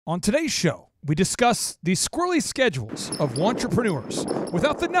On today's show, we discuss the squirrely schedules of Wantrepreneurs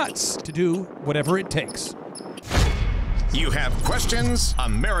without the nuts to do whatever it takes. You have questions?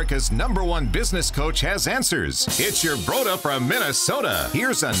 America's #1 business coach has answers. It's your broda from Minnesota.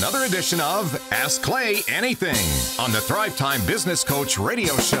 Here's another edition of Ask Clay Anything on the Thrivetime Business Coach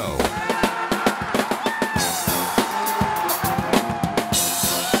Radio Show.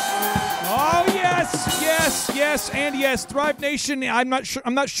 Yes, Thrive Nation. I'm not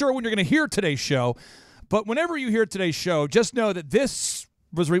sure when you're going to hear today's show, but whenever you hear today's show, just know that this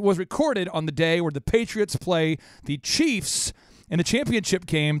was recorded on the day where the Patriots play the Chiefs in the championship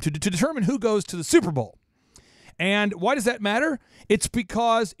game to determine who goes to the Super Bowl. And why does that matter? It's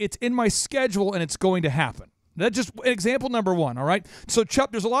because it's in my schedule and it's going to happen. That's just example number one, all right? So,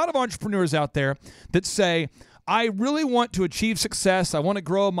 Chuck, there's a lot of entrepreneurs out there that say, I really want to achieve success. I want to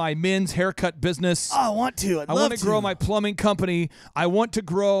grow my men's haircut business. Oh, I want to. I want to grow my plumbing company. I want to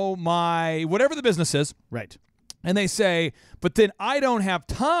grow my whatever the business is. Right. And they say, but then I don't have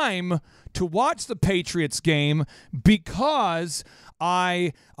time to watch the Patriots game because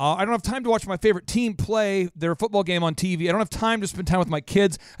I don't have time to watch my favorite team play their football game on TV. I don't have time to spend time with my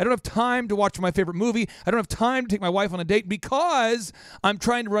kids. I don't have time to watch my favorite movie. I don't have time to take my wife on a date because I'm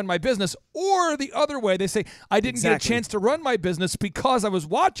trying to run my business. Or the other way, they say, I didn't get a chance to run my business because I was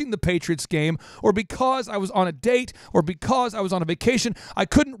watching the Patriots game, or because I was on a date, or because I was on a vacation. I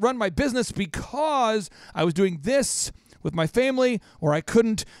couldn't run my business because I was doing this with my family, or I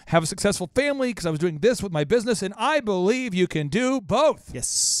couldn't have a successful family because I was doing this with my business, and I believe you can do both.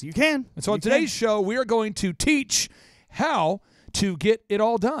 Yes, you can. And so on today's show, we are going to teach how to get it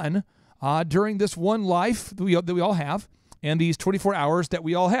all done during this one life that we all have and these 24 hours that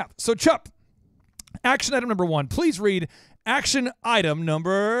we all have. So, Chuck, action item number one. Please read action item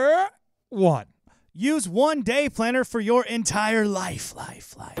number one. Use one day planner for your entire life.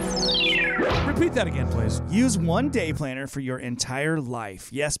 Repeat that again, please. Use one day planner for your entire life.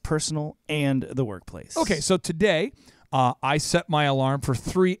 Yes, personal and the workplace. Okay, so today I set my alarm for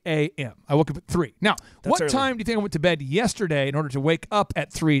 3 a.m. I woke up at 3. Now, what time do you think I went to bed yesterday in order to wake up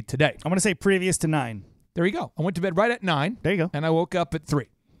at 3 today? I'm going to say previous to 9. There you go. I went to bed right at 9. There you go. And I woke up at 3.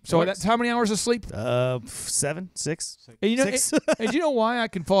 So that's how many hours of sleep? 7, 6. And six. And you know why I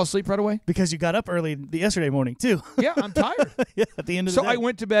can fall asleep right away? Because you got up early yesterday morning, too. Yeah, I'm tired. Yeah, at the end of the day. So I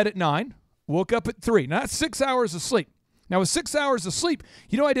went to bed at 9, woke up at 3. Now, that's 6 hours of sleep. Now, with 6 hours of sleep,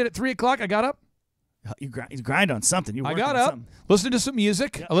 you know what I did at 3 o'clock? I got up. You grind on something. I got up, listened to some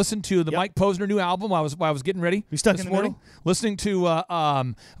music. Yep. I listened to the Mike Posner new album while I was getting ready. You stuck this in the morning. middle? Listening to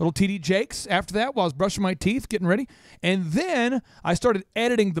little TD Jakes after that while I was brushing my teeth, getting ready. And then I started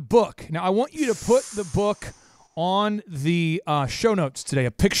editing the book. Now, I want you to put the book on the show notes today,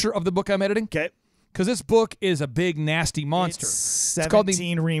 a picture of the book I'm editing. Okay. Because this book is a big, nasty monster. It's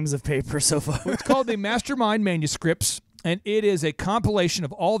 17 reams of paper so far. It's called the Mastermind Manuscripts. And it is a compilation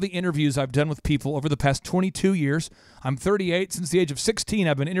of all the interviews I've done with people over the past 22 years. I'm 38. Since the age of 16,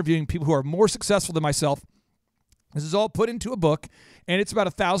 I've been interviewing people who are more successful than myself. This is all put into a book, and it's about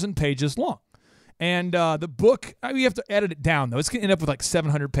 1,000 pages long. And the book, you have to edit it down, though. It's going to end up with like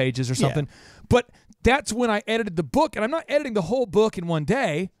 700 pages or something. Yeah. But that's when I edited the book, and I'm not editing the whole book in one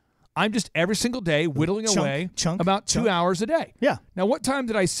day. I'm just every single day whittling away about 2 hours a day. Yeah. Now, what time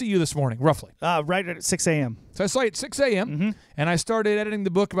did I see you this morning, roughly? Right at 6 a.m. So I saw you at 6 a.m., and I started editing the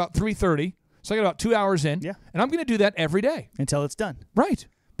book about 3:30. So I got about 2 hours in. Yeah. And I'm going to do that every day. Until it's done. Right.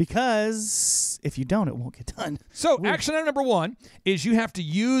 Because if you don't, it won't get done. So action item number one is you have to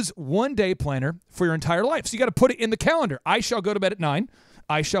use one day planner for your entire life. So you got to put it in the calendar. I shall go to bed at 9.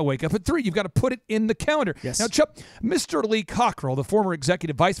 I shall wake up at 3. You've got to put it in the calendar. Yes. Now, Chuck, Mr. Lee Cockrell, the former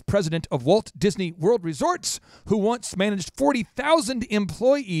executive vice president of Walt Disney World Resorts, who once managed 40,000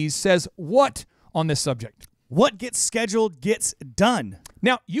 employees, says what on this subject? What gets scheduled gets done.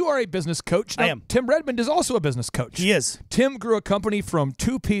 Now, you are a business coach. Now, I am. Tim Redmond is also a business coach. He is. Tim grew a company from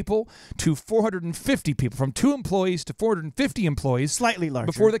 2 people to 450 people, from 2 employees to 450 employees. Slightly larger.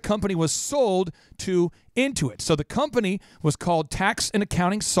 Before the company was sold to Intuit. So the company was called Tax and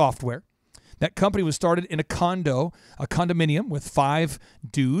Accounting Software. That company was started in a condominium with 5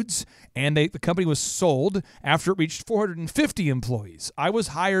 dudes, and the company was sold after it reached 450 employees. I was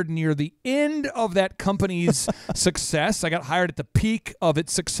hired near the end of that company's success. I got hired at the peak of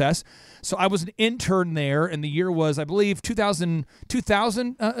its success. So I was an intern there, and the year was, I believe, 2000.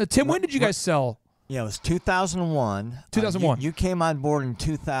 Tim, when did you guys sell? Yeah, it was 2001. 2001. You came on board in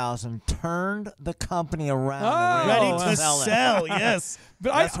 2000, turned the company around. Ready to sell, yes.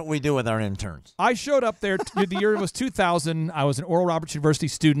 But that's what we do with our interns. I showed up there. The year was 2000. I was an Oral Roberts University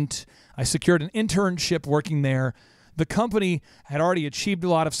student. I secured an internship working there. the company had already achieved a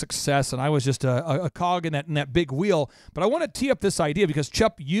lot of success, and I was just a cog in that big wheel. But I want to tee up this idea because,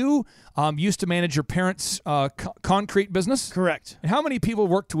 Chup, you used to manage your parents' concrete business? Correct. And how many people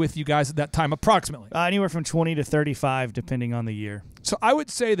worked with you guys at that time, approximately? Anywhere from 20 to 35, depending on the year. So I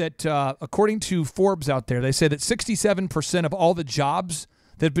would say that, according to Forbes out there, they say that 67% of all the jobs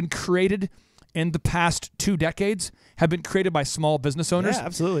that have been created in the past 2 decades have been created by small business owners. Yeah,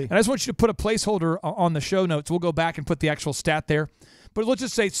 absolutely. And I just want you to put a placeholder on the show notes. We'll go back and put the actual stat there. But let's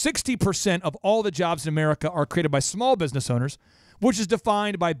just say 60% of all the jobs in America are created by small business owners, which is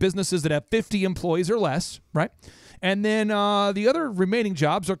defined by businesses that have 50 employees or less, right? And then the other remaining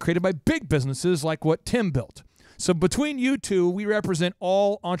jobs are created by big businesses like what Tim built. So between you two, we represent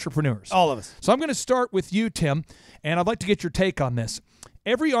all entrepreneurs. All of us. So I'm going to start with you, Tim, and I'd like to get your take on this.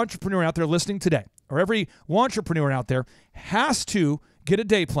 Every entrepreneur out there listening today, or every wantrepreneur out there, has to get a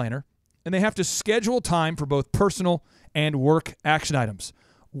day planner, and they have to schedule time for both personal and work action items.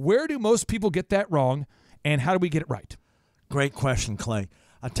 Where do most people get that wrong, and how do we get it right? Great question, Clay.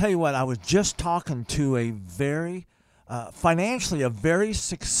 I'll tell you what, I was just talking to a very, financially, a very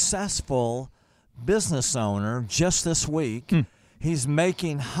successful business owner just this week. He's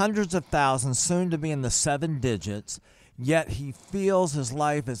making hundreds of thousands, soon to be in the 7 digits, yet he feels his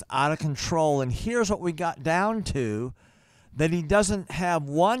life is out of control. And here's what we got down to, that he doesn't have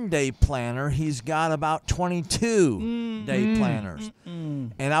one day planner. He's got about 22 day planners.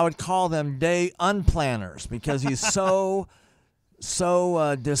 And I would call them day unplanners because he's so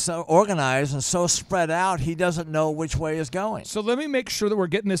disorganized and so spread out, he doesn't know which way is going. So let me make sure that we're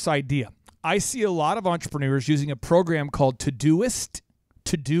getting this idea. I see a lot of entrepreneurs using a program called Todoist,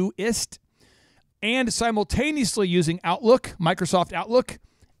 and simultaneously using Outlook, Microsoft Outlook,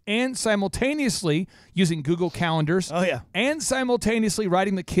 and simultaneously using Google Calendars. Oh, yeah. And simultaneously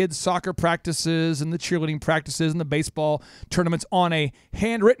writing the kids' soccer practices and the cheerleading practices and the baseball tournaments on a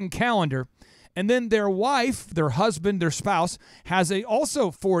handwritten calendar. And then their wife, their husband, their spouse has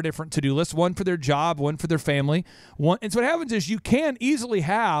also 4 different to-do lists, one for their job, one for their family. And so what happens is you can easily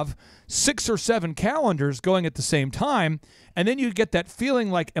have 6 or 7 calendars going at the same time, and then you get that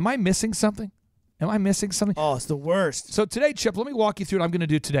feeling like, am I missing something? Am I missing something? Oh, it's the worst. So today, Chip, let me walk you through what I'm going to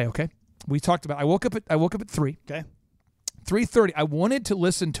do today, okay? We talked about I woke up at 3. Okay. 3:30. I wanted to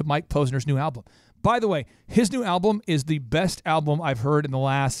listen to Mike Posner's new album. By the way, his new album is the best album I've heard in the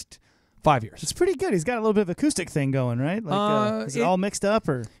last 5 years. It's pretty good. He's got a little bit of acoustic thing going, right? Like, is it all mixed up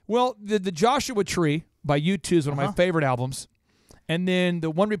or? Well, the Joshua Tree by U2 is one of my favorite albums. And then the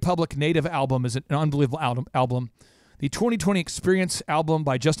One Republic Native album is an unbelievable album. The 2020 Experience album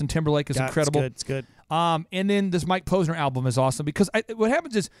by Justin Timberlake is incredible. It's good. And then this Mike Posner album is awesome because what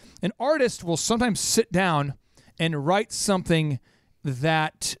happens is an artist will sometimes sit down and write something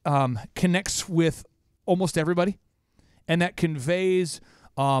that connects with almost everybody and that conveys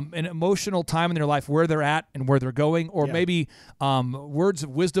an emotional time in their life where they're at and where they're going, or maybe words of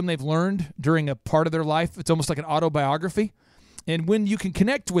wisdom they've learned during a part of their life. It's almost like an autobiography. And when you can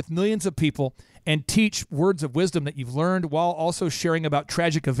connect with millions of people and teach words of wisdom that you've learned while also sharing about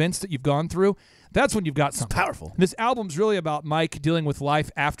tragic events that you've gone through, that's when you've got something. It's powerful. This album's really about Mike dealing with life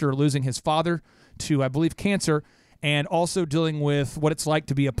after losing his father to, I believe, cancer, and also dealing with what it's like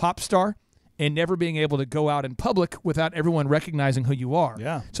to be a pop star and never being able to go out in public without everyone recognizing who you are.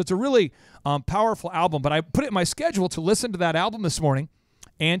 Yeah. So it's a really powerful album, but I put it in my schedule to listen to that album this morning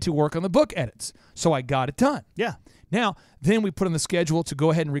and to work on the book edits. So I got it done. Yeah. Now, then we put on the schedule to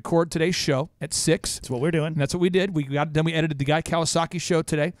go ahead and record today's show at 6. That's what we're doing. And that's what we did. We got done. We edited the Guy Kawasaki show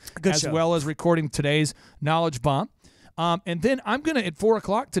today, as well as recording today's Knowledge Bomb. And then I'm going to, at 4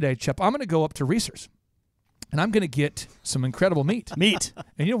 o'clock today, Chip, I'm going to go up to Reese's. And I'm going to get some incredible meat. Meat.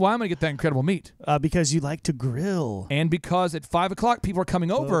 And you know why I'm going to get that incredible meat? Because you like to grill. And because at 5 o'clock, people are coming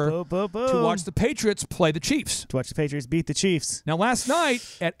over to watch the Patriots play the Chiefs. To watch the Patriots beat the Chiefs. Now, last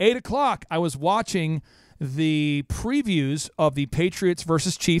night at 8 o'clock, I was watching the previews of the Patriots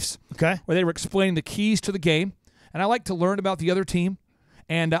versus Chiefs, where they were explaining the keys to the game. And I like to learn about the other team.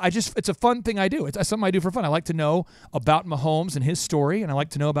 And it's a fun thing I do. It's something I do for fun. I like to know about Mahomes and his story, and I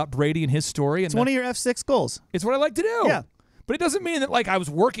like to know about Brady and his story. It's one of your F6 goals. It's what I like to do. Yeah. But it doesn't mean that like I was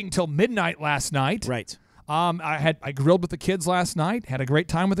working till midnight last night. Right. I grilled with the kids last night, had a great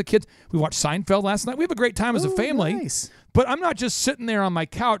time with the kids. We watched Seinfeld last night. We have a great time as a family. Nice. But I'm not just sitting there on my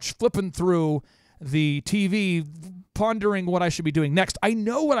couch flipping through the TV pondering what I should be doing next. I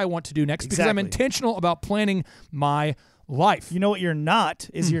know what I want to do next because I'm intentional about planning my life. You know what you're not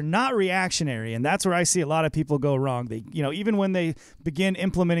is you're not reactionary, and that's where I see a lot of people go wrong. They, even when they begin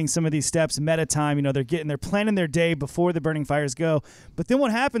implementing some of these steps, meta time, they're planning their day before the burning fires go. But then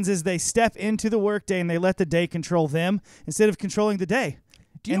what happens is they step into the workday and they let the day control them instead of controlling the day.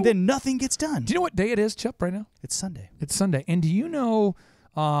 Then nothing gets done. Do you know what day it is, Chup, right now? It's Sunday. It's Sunday. And do you know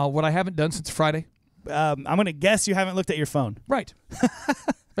what I haven't done since Friday? I'm going to guess you haven't looked at your phone. Right.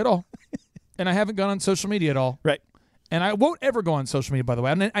 At all. And I haven't gone on social media at all. Right. And I won't ever go on social media, by the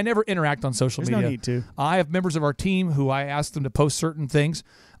way. I never interact on social media. There's no need to. I have members of our team who I ask them to post certain things,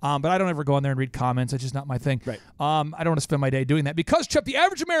 but I don't ever go on there and read comments. It's just not my thing. Right. I don't want to spend my day doing that. Because, Chuck, the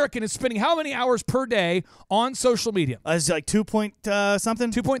average American is spending how many hours per day on social media? It's like 2 point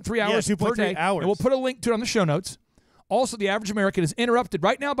something? 2.3 hours per day. hours. And we'll put a link to it on the show notes. Also, the average American is interrupted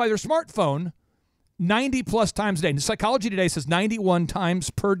right now by their smartphone 90-plus times a day. And Psychology Today says 91 times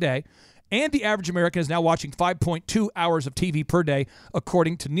per day. And the average American is now watching 5.2 hours of TV per day,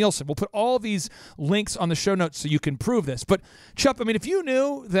 according to Nielsen. We'll put all these links on the show notes so you can prove this. But, Chup, if you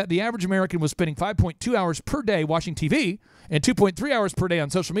knew that the average American was spending 5.2 hours per day watching TV and 2.3 hours per day on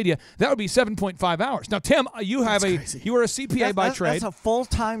social media, that would be 7.5 hours. Now, Tim, you are a CPA by trade. That's a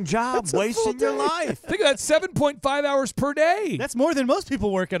full-time job, wasting your life. Think of that, 7.5 hours per day. That's more than most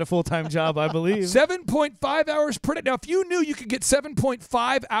people work at a full-time job, I believe. 7.5 hours per day. Now, if you knew you could get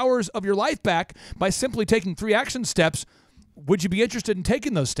 7.5 hours of your life back by simply taking 3 action steps, would you be interested in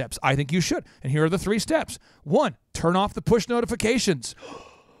taking those steps? I think you should. And here are the 3 steps. 1, turn off the push notifications.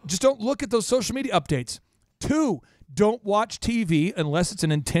 Just don't look at those social media updates. 2, don't watch TV unless it's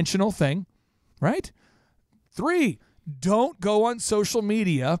an intentional thing, right? 3, don't go on social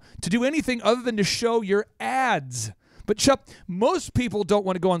media to do anything other than to show your ads. But, Chuck, most people don't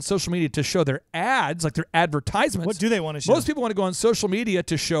want to go on social media to show their ads, like their advertisements. What do they want to show? Most people want to go on social media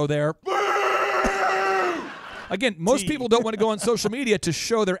to show their... Again, most people don't want to go on social media to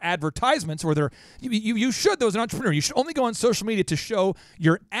show their advertisements or their... You should, though, as an entrepreneur. You should only go on social media to show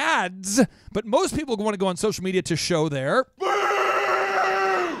your ads. But most people want to go on social media to show their...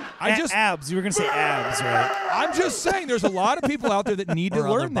 abs. You were going to say abs, right? I'm just saying there's a lot of people out there that need to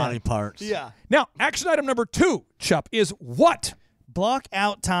learn body that. parts. Yeah. Now, action item number 2, Chup, is what? Block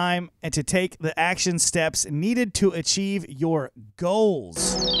out time and to take the action steps needed to achieve your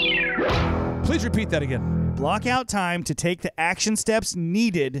goals. Please repeat that again. Block out time to take the action steps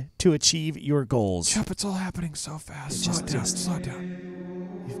needed to achieve your goals. Chup, it's all happening so fast. Slow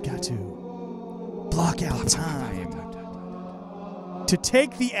down. You've got to block out time to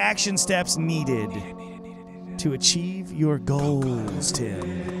take the action steps needed to achieve your goals,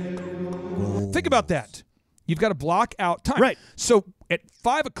 Tim. Think about that. You've got to block out time. Right. So at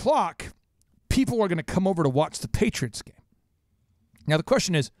 5 o'clock, people are going to come over to watch the Patriots game. Now, the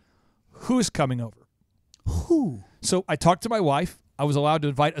question is, who's coming over? Who? So I talked to my wife. I was allowed to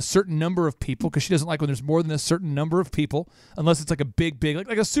invite a certain number of people because she doesn't like when there's more than a certain number of people, unless it's like a big,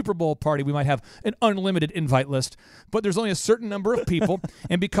 like a Super Bowl party. We might have an unlimited invite list, but there's only a certain number of people.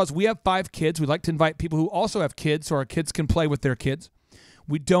 And because we have 5 kids, we like to invite people who also have kids so our kids can play with their kids.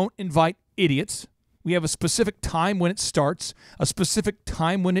 We don't invite idiots. We have a specific time when it starts, a specific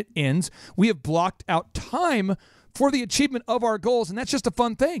time when it ends. We have blocked out time for the achievement of our goals, and that's just a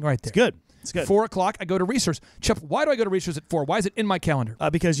fun thing right there. It's good. It's good. 4 o'clock, I go to research. Chuck, why do I go to research at 4? Why is it in my calendar?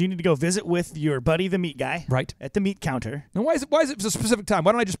 Because you need to go visit with your buddy, the meat guy. Right. At the meat counter. And why is it a specific time?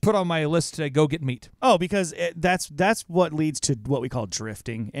 Why don't I just put on my list to go get meat? Oh, because that's what leads to what we call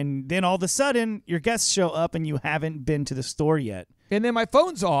drifting. And then all of a sudden, your guests show up and you haven't been to the store yet. And then my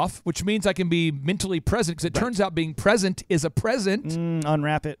phone's off, which means I can be mentally present because it turns out being present is a present.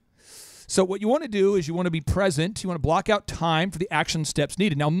 Unwrap it. So what you want to do is you want to be present. You want to block out time for the action steps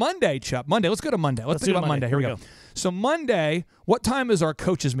needed. Now, Monday, Chuck. Monday. Let's go to Monday. Let's think about Monday. Here we go. So Monday, what time is our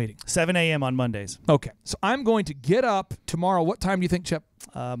coaches meeting? 7 a.m. on Mondays. Okay. So I'm going to get up tomorrow. What time do you think, Chuck?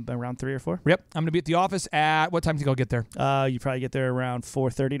 Around 3 or 4. Yep. I'm going to be at the office at, what time do you think I'll get there? You probably get there around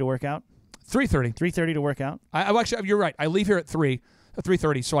 4:30 to work out. 3:30. 3:30 to work out. Actually, you're right. I leave here at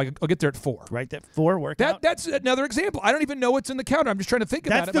 3:30, so I'll get there at 4. Right, that 4 workout. That's another example. I don't even know what's in the calendar. I'm just trying to think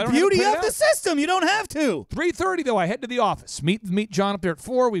about it. That's the beauty of the system. You don't have to. 3:30, though, I head to the office. Meet John up there at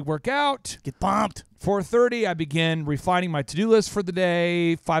 4. We work out. Get pumped. 4:30, I begin refining my to-do list for the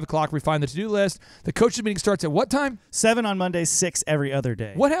day. 5 o'clock, refine the to-do list. The coaches meeting starts at what time? 7 on Mondays, 6 every other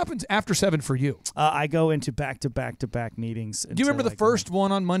day. What happens after 7 for you? I go into back-to-back meetings. Do you remember the first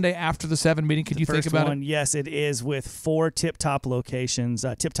one on Monday after the 7 meeting? Could you think about it? Yes, it is with 4 tip-top locations,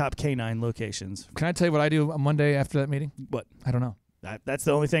 tip-top canine locations. Can I tell you what I do on Monday after that meeting? What? I don't know. That's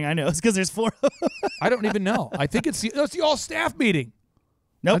the only thing I know. It's because there's 4. I don't even know. I think it's the all-staff meeting.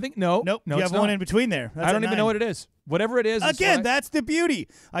 Nope. I think no. You have one in between there. That's I don't even know what it is. Whatever it is. Again, that's the beauty.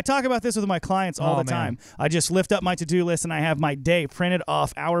 I talk about this with my clients all the time. I just lift up my to-do list and I have my day printed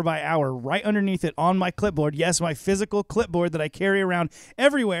off hour by hour right underneath it on my clipboard. Yes, my physical clipboard that I carry around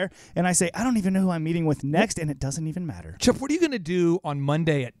everywhere. And I say, I don't even know who I'm meeting with next, and it doesn't even matter. Chip, what are you going to do on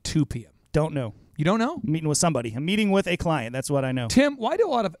Monday at 2 p.m.? Don't know. You don't know? I'm meeting with somebody. I'm meeting with a client. That's what I know. Tim, why do a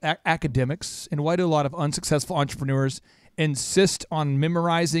lot of academics and why do a lot of unsuccessful entrepreneurs insist on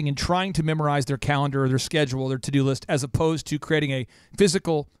memorizing and trying to memorize their calendar or their schedule or their to-do list as opposed to creating a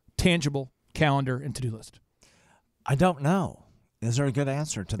physical, tangible calendar and to-do list? I don't know. Is there a good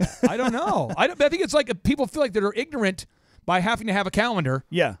answer to that? I don't know. I think it's like people feel like they're ignorant by having to have a calendar.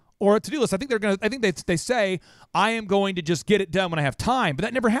 Yeah. Or a to-do list. I think they say, I am going to just get it done when I have time, but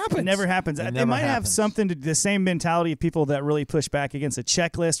that never happens. It never happens. It might have something to the same mentality of people that really push back against a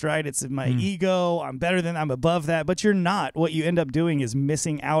checklist, right? It's my ego. I'm better than, I'm above that, but you're not. What you end up doing is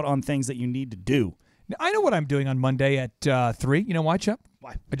missing out on things that you need to do. Now, I know what I'm doing on Monday at 3. You know why, Chuck?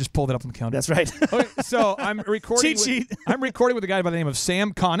 Why? I just pulled it up on the calendar. That's right. Okay, so I'm recording. I'm recording with a guy by the name of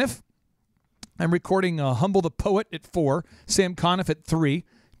Sam Conniff. I'm recording Humble the Poet at 4. Sam Conniff at 3.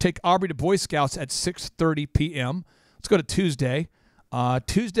 Take Aubrey to Boy Scouts at 6:30 p.m. Let's go to Tuesday.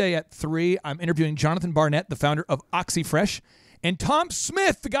 Tuesday at 3, I'm interviewing Jonathan Barnett, the founder of OxyFresh, and Tom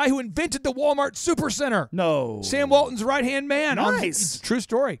Smith, the guy who invented the Walmart Supercenter. No. Sam Walton's right-hand man. Nice. It's a true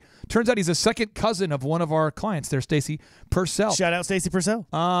story. Turns out he's a second cousin of one of our clients there, Stacy Purcell. Shout out Stacy Purcell.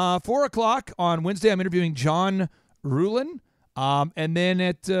 4 o'clock on Wednesday, I'm interviewing John Rulin. And then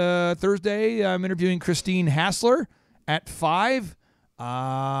at Thursday, I'm interviewing Christine Hassler at 5.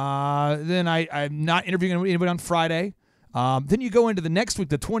 Then I'm not interviewing anybody on Friday. Then you go into the next week,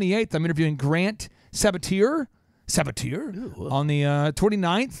 the 28th. I'm interviewing Grant Sabatier. On the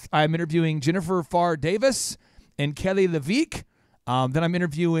 29th, I'm interviewing Jennifer Farr Davis and Kelly Levique. Then I'm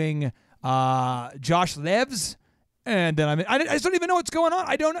interviewing Josh Levs. And then I just don't even know what's going on.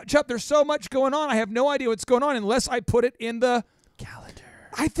 I don't know, Chuck. There's so much going on. I have no idea what's going on unless I put it in the calendar.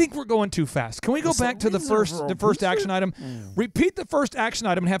 I think we're going too fast. Can we go back to the first action item? Repeat the first action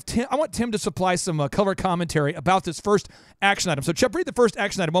item and have Tim. I want Tim to supply some color commentary about this first action item. So, Chuck, read the first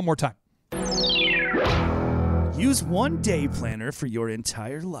action item one more time. Use one day planner for your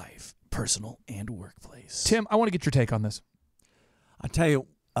entire life, personal and workplace. Tim, I want to get your take on this. I tell you,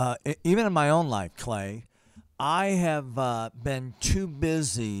 even in my own life, Clay, I have been too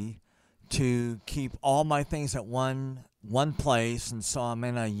busy to keep all my things at one place, and so I'm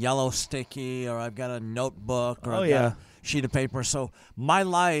in a yellow sticky, or I've got a notebook, or I've got a sheet of paper. So my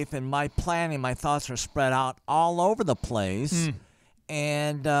life and my planning, my thoughts are spread out all over the place.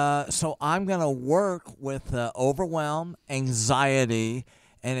 And so I'm going to work with overwhelm, anxiety,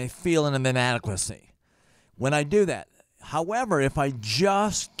 and a feeling of inadequacy when I do that. However, if I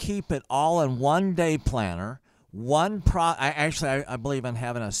just keep it all in one day planner, I believe in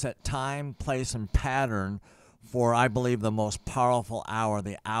having a set time, place, and pattern for, I believe, the most powerful hour,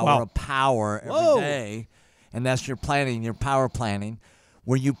 the hour of power every day. And that's your planning, your power planning,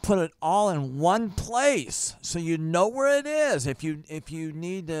 where you put it all in one place so you know where it is. If you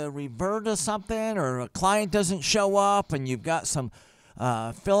need to revert to something, or a client doesn't show up and you've got some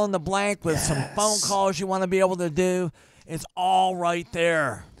fill in the blank with some phone calls you want to be able to do, it's all right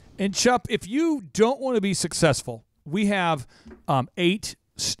there. And Chuck, if you don't want to be successful, we have 8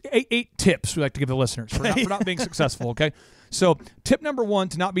 tips we like to give the listeners for not being successful, okay? So tip number 1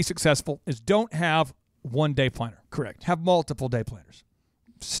 to not be successful is don't have one day planner. Correct. Have multiple day planners.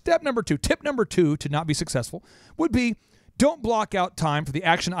 Tip number 2 to not be successful would be don't block out time for the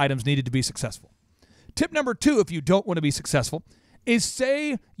action items needed to be successful. Tip number 2, if you don't want to be successful, is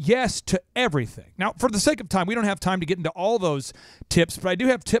say yes to everything. Now, for the sake of time, we don't have time to get into all those tips, but I do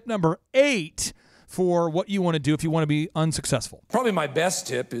have tip number 8 for what you want to do if you want to be unsuccessful. Probably my best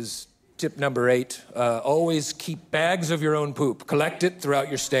tip is tip number 8. Always keep bags of your own poop. Collect it throughout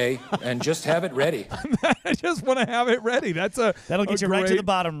your stay and just have it ready. I just want to have it ready. That'll get you right to the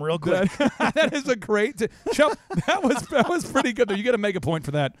bottom real quick. That is a great tip. Chuck, that was pretty good, though. You got to make a point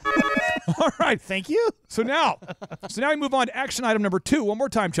for that. All right. Thank you. So now we move on to action item number 2. One more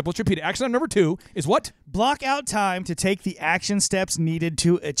time, Chip. Let's repeat it. Action item number 2 is what? Block out time to take the action steps needed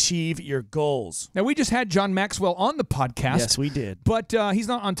to achieve your goals. Now, we just had John Maxwell on the podcast. Yes, we did. But he's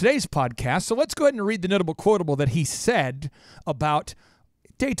not on today's podcast. So let's go ahead and read the notable quotable that he said about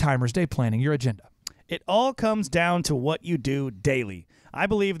daytimers, day planning, your agenda. It all comes down to what you do daily. I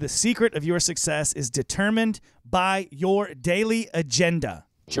believe the secret of your success is determined by your daily agenda.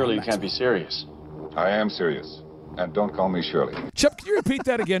 Surely you can't be serious. I am serious. And don't call me Shirley. Chuck, can you repeat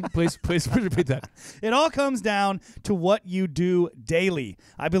that again, please? Please repeat that. It all comes down to what you do daily.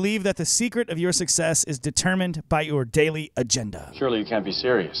 I believe that the secret of your success is determined by your daily agenda. Surely you can't be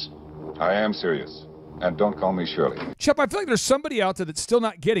serious. I am serious. And don't call me Shirley. Chuck, I feel like there's somebody out there that's still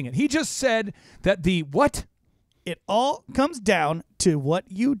not getting it. He just said that the what? It all comes down to what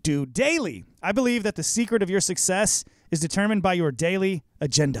you do daily. I believe that the secret of your success is determined by your daily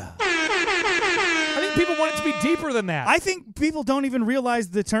agenda. I think people want it to be deeper than that. I think people don't even realize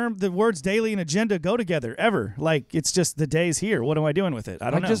the words daily and agenda go together ever. Like, it's just the day's here. What am I doing with it?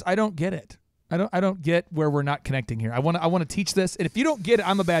 I don't know. I don't get it. I don't get where we're not connecting here. I want to teach this, and if you don't get it,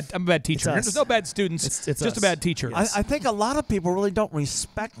 I'm a bad teacher. There's no bad students. It's just a bad teacher. Yes. I think a lot of people really don't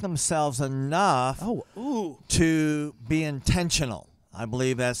respect themselves enough to be intentional. I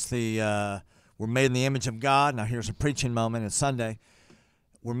believe that's the we're made in the image of God. Now here's a preaching moment. It's Sunday.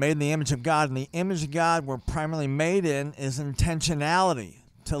 We're made in the image of God, and the image of God we're primarily made in is intentionality,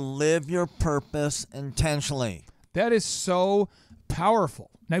 to live your purpose intentionally. That is so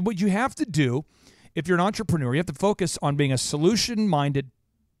powerful. Now, what you have to do, if you're an entrepreneur, you have to focus on being a solution-minded,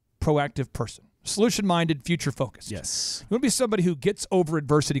 proactive person. Solution-minded, future-focused. Yes. You want to be somebody who gets over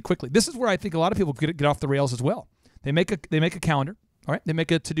adversity quickly. This is where I think a lot of people get off the rails as well. They make a calendar, all right? They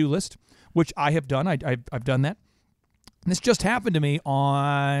make a to-do list, which I have done. I've done that. And this just happened to me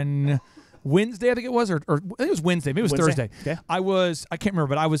on Wednesday, I think it was, or I think it was Wednesday. Maybe it was Thursday. Okay. I can't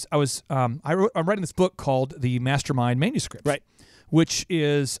remember, but I'm writing this book called The Mastermind Manuscripts. Right. Which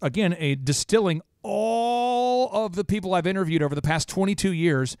is, again, a distilling all of the people I've interviewed over the past 22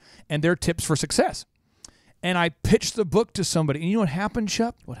 years and their tips for success. And I pitched the book to somebody, and you know what happened,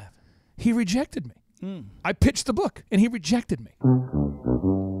 Chuck? What happened? He rejected me. I pitched the book, and he rejected me.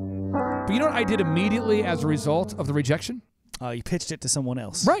 But you know what I did immediately as a result of the rejection? You pitched it to someone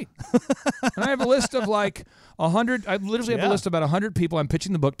else. Right. And I have a list of like 100. I literally have a list of about 100 people I'm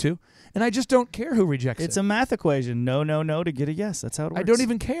pitching the book to, and I just don't care who rejects it. It's a math equation. No, no, no to get a yes. That's how it works. I don't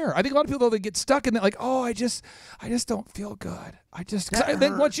even care. I think a lot of people, though, they get stuck in that, like, oh, I just don't feel good. I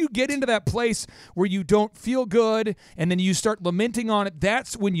think once you get into that place where you don't feel good, and then you start lamenting on it,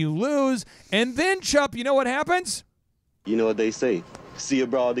 that's when you lose. And then, Chup, you know what happens? You know what they say. See a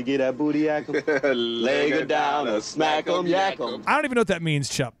broad to get that booty yak 'em. Leg her down or smack 'em, yak 'em. I don't even know what that means,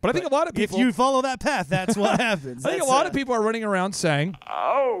 Chup. But I think a lot of people... If you follow that path, that's what happens. I think a lot of people are running around saying,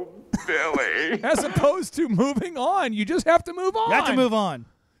 Oh, Billy. as opposed to moving on. You just have to move on. You have to move on.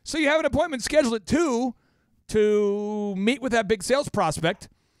 So you have an appointment scheduled at 2 to meet with that big sales prospect,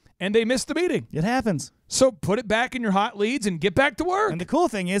 and they missed the meeting. It happens. So put it back in your hot leads and get back to work. And the cool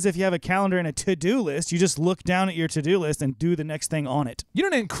thing is, if you have a calendar and a to-do list, you just look down at your to-do list and do the next thing on it. You know,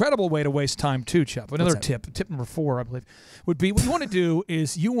 an incredible way to waste time too, Chup. Another tip number 4, I believe, would be what you want to do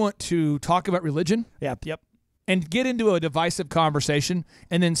is you want to talk about religion. Yep. And get into a divisive conversation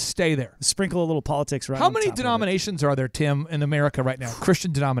and then stay there. Sprinkle a little politics right How on many top of it. denominations are there, Tim, in America right now?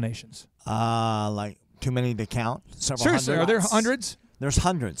 Christian denominations. Like too many to count? Seriously, are there hundreds? There's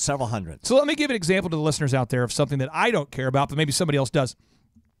hundreds, several hundreds. So let me give an example to the listeners out there of something that I don't care about, but maybe somebody else does.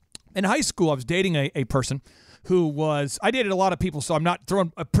 In high school, I was dating a person who was, I dated a lot of people, so I'm not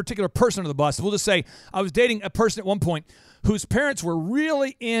throwing a particular person under the bus. We'll just say I was dating a person at one point whose parents were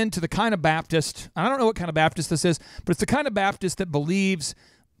really into the kind of Baptist, I don't know what kind of Baptist this is, but it's the kind of Baptist that believes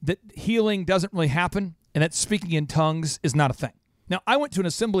that healing doesn't really happen and that speaking in tongues is not a thing. Now, I went to an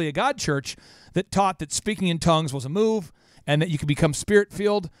Assembly of God church that taught that speaking in tongues was a move and that you could become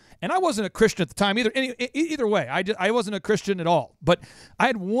spirit-filled. And I wasn't a Christian at the time either. Either way, I wasn't a Christian at all. But I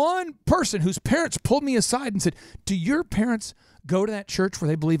had one person whose parents pulled me aside and said, do your parents go to that church where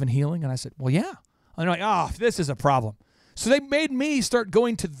they believe in healing? And I said, well, yeah. And they're like, this is a problem. So they made me start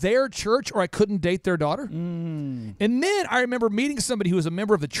going to their church or I couldn't date their daughter. And then I remember meeting somebody who was a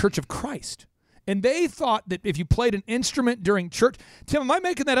member of the Church of Christ. And they thought that if you played an instrument during church, Tim, am I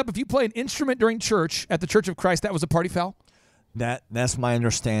making that up? If you play an instrument during church at the Church of Christ, that was a party foul? That's my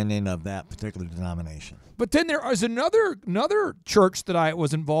understanding of that particular denomination. But then there was another church that I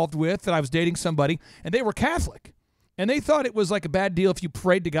was involved with that I was dating somebody, and they were Catholic. And they thought it was like a bad deal if you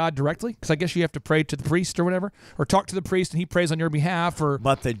prayed to God directly, because I guess you have to pray to the priest or whatever, or talk to the priest and he prays on your behalf.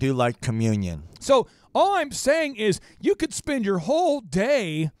 But they do like communion. So all I'm saying is you could spend your whole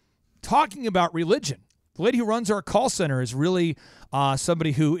day talking about religion. The lady who runs our call center is really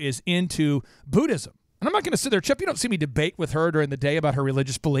somebody who is into Buddhism. And I'm not going to sit there, Chip, you don't see me debate with her during the day about her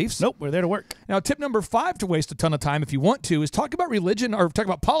religious beliefs. Nope, we're there to work. Now, tip number 5 to waste a ton of time if you want to is talk about religion or talk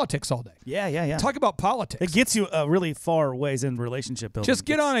about politics all day. Yeah. Talk about politics. It gets you really far ways in relationship building. Just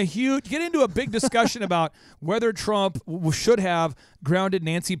get into a big discussion about whether Trump should have grounded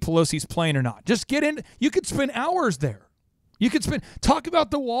Nancy Pelosi's plane or not. Just get in. You could spend hours there. Talk about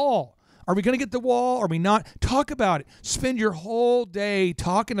the wall. Are we going to get the wall? Are we not? Talk about it. Spend your whole day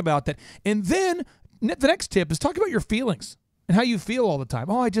talking about that. And then the next tip is talk about your feelings and how you feel all the time.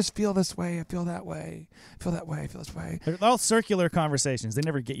 Oh, I just feel this way. I feel that way. I feel that way. I feel this way. They're all circular conversations. They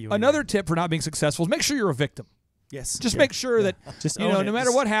never get you anywhere. Another tip for not being successful is make sure you're a victim. Yes. Just make sure that, just no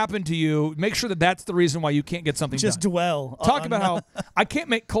matter what happened to you, make sure that that's the reason why you can't get something just done. Dwell. Talk about how I can't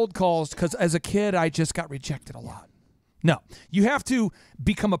make cold calls because as a kid, I just got rejected a lot. No, you have to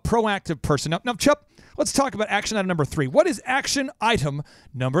become a proactive person. Now, Chuck, let's talk about action item number 3. What is action item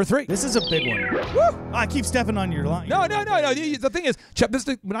number 3? This is a big one. Woo! I keep stepping on your line. No. The thing is, Chuck,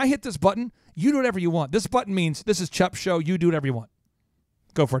 when I hit this button, you do whatever you want. This button means this is Chuck's show. You do whatever you want.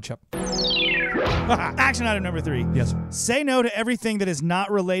 Go for it, Chuck. Action item number 3. Yes, sir. Say no to everything that is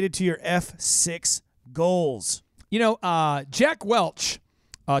not related to your F6 goals. Jack Welch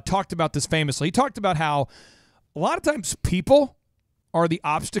talked about this famously. He talked about how a lot of times people are the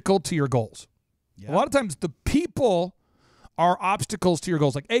obstacle to your goals. Yeah. A lot of times the people are obstacles to your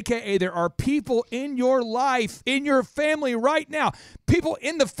goals. Like, AKA, there are people in your life, in your family right now, people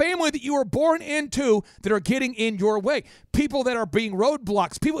in the family that you were born into that are getting in your way. People that are being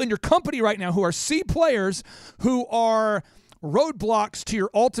roadblocks. People in your company right now who are C players who are roadblocks to your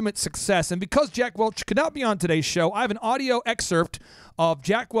ultimate success. And because Jack Welch could not be on today's show, I have an audio excerpt of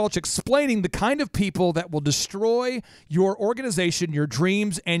Jack Welch explaining the kind of people that will destroy your organization, your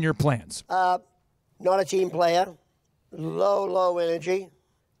dreams, and your plans. Not a team player, low energy,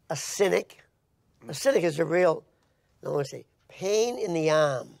 a cynic. A cynic is a real, I want to say, pain in the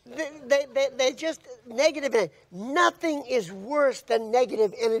arm. They're just negative. Nothing is worse than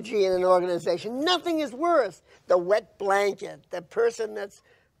negative energy in an organization. Nothing is worse. The wet blanket, the person that's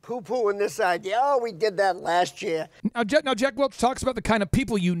poo-pooing this idea. Oh, we did that last year. Now, Jack Welch talks about the kind of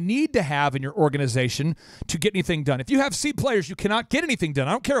people you need to have in your organization to get anything done. If you have C players, you cannot get anything done.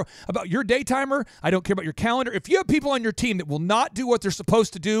 I don't care about your day timer. I don't care about your calendar. If you have people on your team that will not do what they're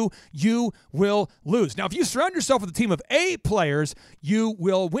supposed to do, you will lose. Now, if you surround yourself with a team of A players, you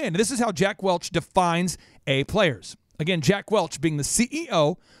will win. This is how Jack Welch defines A players. Again, Jack Welch being the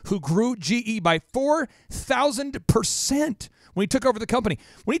CEO who grew GE by 4,000% when he took over the company.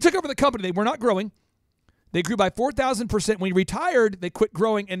 When he took over the company, they were not growing. They grew by 4,000%. When he retired, they quit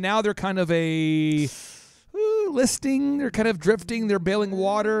growing, and now they're kind of a listing. They're kind of drifting. They're bailing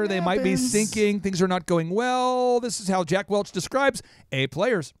water. They might be sinking. Things are not going well. This is how Jack Welch describes A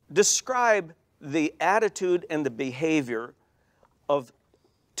players. Describe the attitude and the behavior of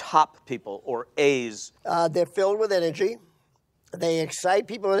top people, or A's. They're filled with energy. They excite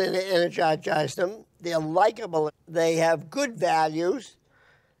people and energize them. They're likable. They have good values.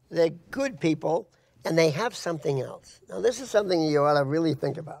 They're good people. And they have something else. Now, this is something you ought to really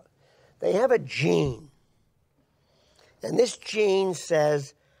think about. They have a gene. And this gene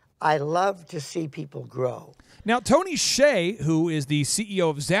says, I love to see people grow. Now, Tony Hsieh, who is the CEO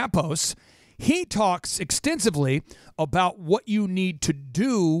of Zappos, he talks extensively about what you need to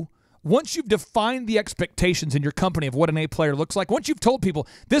do once you've defined the expectations in your company of what an A player looks like. Once you've told people,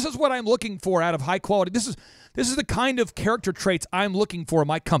 this is what I'm looking for out of high quality, this is the kind of character traits I'm looking for in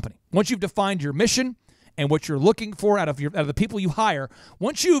my company. Once you've defined your mission and what you're looking for out of the people you hire,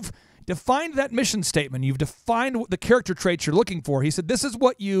 once you've defined that mission statement, you've defined the character traits you're looking for, he said, this is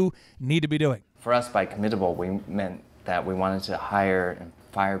what you need to be doing. For us, by committable, we meant that we wanted to hire and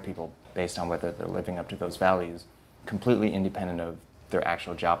fire people based on whether they're living up to those values, completely independent of their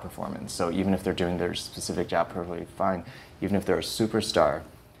actual job performance. So even if they're doing their specific job perfectly fine, even if they're a superstar,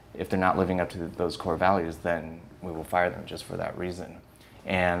 if they're not living up to those core values, then we will fire them just for that reason.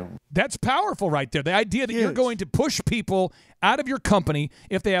 And that's powerful right there. The idea that you're going to push people out of your company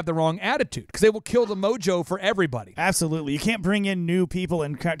if they have the wrong attitude, because they will kill the mojo for everybody. Absolutely. You can't bring in new people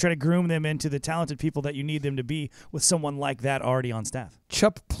and try to groom them into the talented people that you need them to be with someone like that already on staff.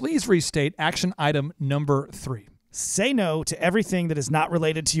 Chuck, please restate action item number 3. Say no to everything that is not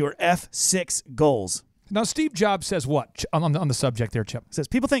related to your F6 goals. Now, Steve Jobs says what on the subject there, Chuck? Says,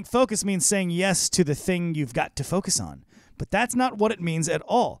 people think focus means saying yes to the thing you've got to focus on. But that's not what it means at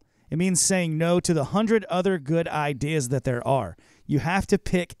all. It means saying no to the 100 other good ideas that there are. You have to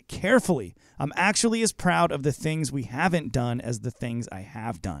pick carefully. I'm actually as proud of the things we haven't done as the things I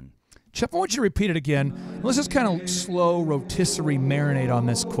have done. Chuck, I want you to repeat it again. Let's just kind of slow rotisserie marinate on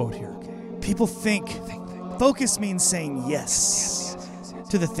this quote here. People think focus means saying yes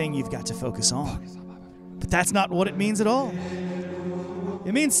to the thing you've got to focus on. But that's not what it means at all.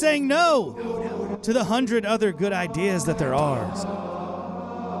 It means saying no to the 100 other good ideas that there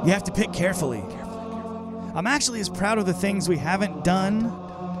are. You have to pick carefully. I'm actually as proud of the things we haven't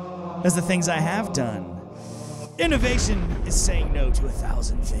done as the things I have done. Innovation is saying no to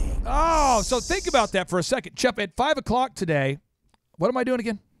 1,000 things. Oh, so think about that for a second. Chep, at 5 o'clock today, what am I doing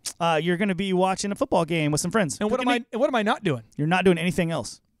again? You're going to be watching a football game with some friends. And what am I not doing? You're not doing anything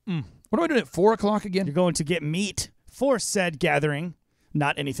else. What am I doing at 4 o'clock again? You're going to get meat for said gathering,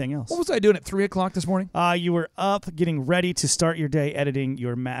 not anything else. What was I doing at 3 o'clock this morning? You were up getting ready to start your day editing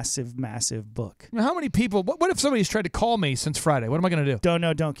your massive, massive book. Now, how many people, what if somebody's tried to call me since Friday? What am I going to do? Don't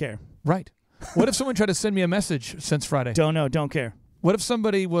know, don't care. Right. What if someone tried to send me a message since Friday? Don't know, don't care. What if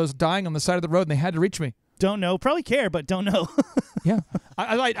somebody was dying on the side of the road and they had to reach me? Don't know. Probably care, but don't know. Yeah.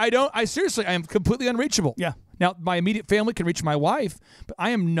 I seriously, I am completely unreachable. Yeah. Now, my immediate family can reach my wife, but I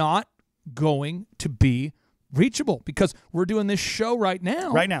am not going to be reachable because we're doing this show right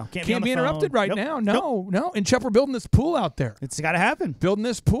now. Right now. Can't be interrupted right now. No. Nope. And Chep, we're building this pool out there. It's got to happen. Building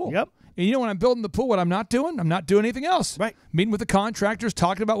this pool. Yep. And you know when I'm building the pool, what I'm not doing? I'm not doing anything else. Right. Meeting with the contractors,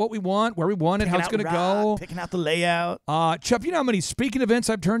 talking about what we want, where we want it, how it's going to go. Picking out the layout. Chep, you know how many speaking events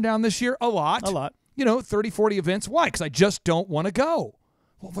I've turned down this year? A lot. 30, 40 events. Why? Because I just don't want to go.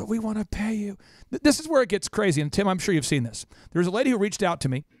 Well, but we want to pay you. This is where it gets crazy. And Tim, I'm sure you've seen this. There's a lady who reached out to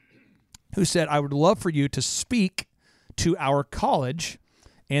me who said, I would love for you to speak to our college.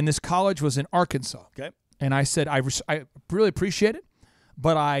 And this college was in Arkansas. Okay. And I said, I really appreciate it,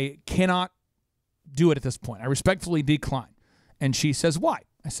 but I cannot do it at this point. I respectfully decline. And she says, why?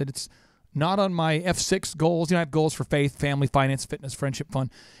 I said, it's not on my F6 goals. I have goals for faith, family, finance, fitness, friendship, fun.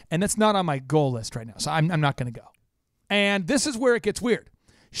 And that's not on my goal list right now. So I'm not going to go. And this is where it gets weird.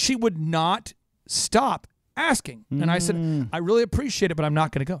 She would not stop asking. And I said, I really appreciate it, but I'm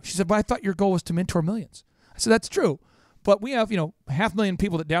not going to go. She said, but I thought your goal was to mentor millions. I said, that's true. But we have, 500,000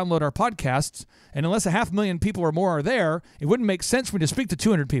 people that download our podcasts, and unless 500,000 people or more are there, it wouldn't make sense for me to speak to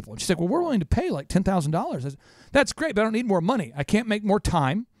 200 people. And she's like, well, we're willing to pay like $10,000. I said, that's great, but I don't need more money. I can't make more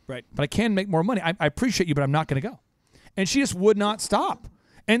time, right? But I can make more money. I appreciate you, but I'm not going to go. And she just would not stop.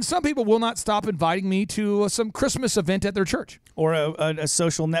 And some people will not stop inviting me to some Christmas event at their church. Or a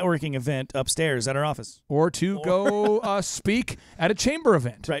social networking event upstairs at our office. Or to go speak at a chamber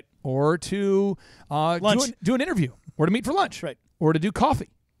event. Right. Or to do an interview. Or to meet for lunch. Right. Or to do coffee.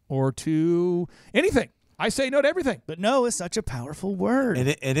 Or to anything. I say no to everything. But no is such a powerful word.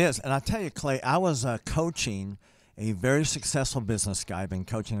 It is. And I tell you, Clay, I was coaching a very successful business guy. I've been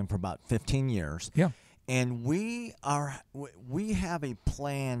coaching him for about 15 years. Yeah. And we have a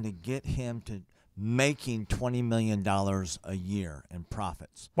plan to get him to making $20 million a year in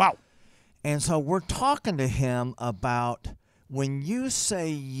profits. Wow. And so we're talking to him about when you say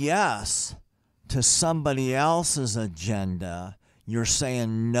yes to somebody else's agenda, you're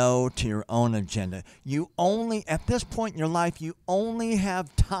saying no to your own agenda. You only, at this point in your life, you only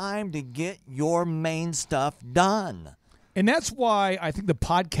have time to get your main stuff done. And that's why I think the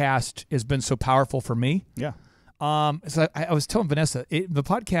podcast has been so powerful for me. Yeah. So I was telling Vanessa, the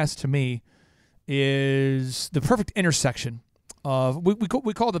podcast to me is the perfect intersection of, we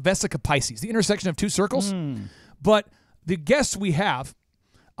call it the Vesica Pisces, the intersection of two circles. But the guests we have,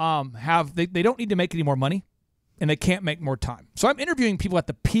 they don't need to make any more money, and they can't make more time. So I'm interviewing people at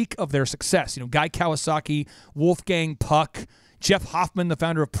the peak of their success. Guy Kawasaki, Wolfgang Puck, Jeff Hoffman, the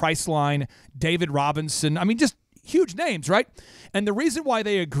founder of Priceline, David Robinson. I mean, just huge names, right? And the reason why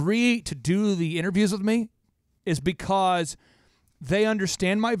they agree to do the interviews with me is because they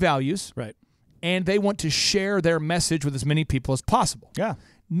understand my values, right? And they want to share their message with as many people as possible. Yeah.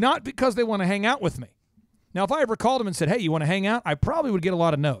 Not because they want to hang out with me. Now, if I ever called them and said, hey, you want to hang out? I probably would get a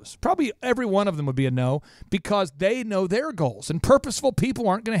lot of no's. Probably every one of them would be a no because they know their goals. And purposeful people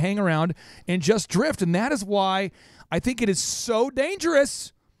aren't going to hang around and just drift. And that is why I think it is so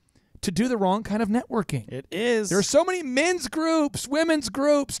dangerous to do the wrong kind of networking. It is. There are so many men's groups, women's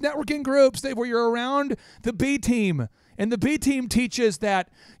groups, networking groups where you're around the B team. And the B team teaches that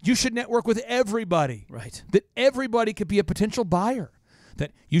you should network with everybody. Right. That everybody could be a potential buyer.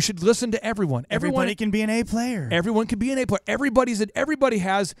 That you should listen to everyone. Everybody can be an A player. Everyone can be an A player. Everybody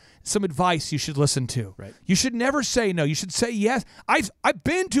has some advice you should listen to. Right. You should never say no. You should say yes. I've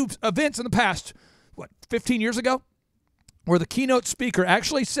been to events in the past, 15 years ago, where the keynote speaker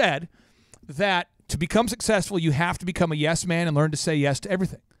actually said that to become successful, you have to become a yes man and learn to say yes to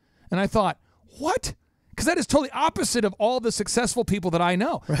everything. And I thought, what? Because that is totally opposite of all the successful people that I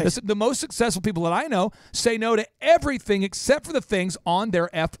know. Right. The most successful people that I know say no to everything except for the things on their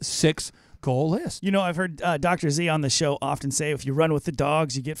F6 goal list. You know, I've heard Dr. Z on the show often say, if you run with the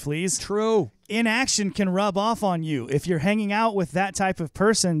dogs, you get fleas. True. Inaction can rub off on you. If you're hanging out with that type of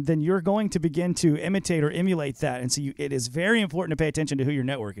person, then you're going to begin to imitate or emulate that. And so it is very important to pay attention to who you're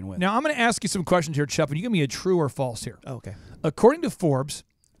networking with. Now, I'm going to ask you some questions here, Chup, and you give me a true or false here. Okay. According to Forbes,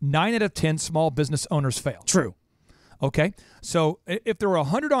 9 out of 10 small business owners fail. True. Okay. So if there were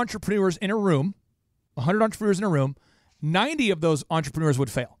 100 entrepreneurs in a room, 90 of those entrepreneurs would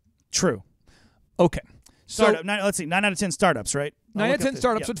fail. True. Okay. So let's see, 9 out of 10 startups, right? 9 out of 10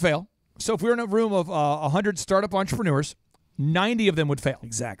 startups would fail. So if we were in a room of 100 startup entrepreneurs, 90 of them would fail.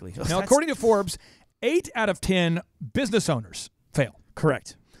 Exactly. Now, according to Forbes, 8 out of 10 business owners fail.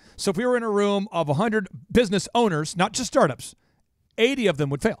 Correct. So if we were in a room of 100 business owners, not just startups, 80 of them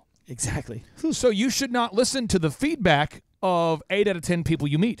would fail. Exactly. So you should not listen to the feedback of 8 out of 10 people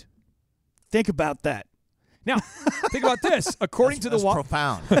you meet. Think about that. Now, think about this. According to That's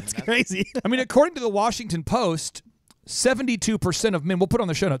profound. That's crazy. I mean, according to the Washington Post, 72% of men, we'll put on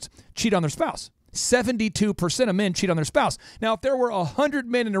the show notes, cheat on their spouse. 72% of men cheat on their spouse. Now, if there were 100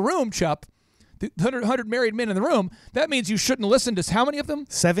 men in a room, Chup, 100 married men in the room, that means you shouldn't listen to how many of them?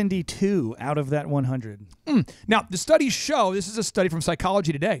 72 out of that 100. Now, the studies show, this is a study from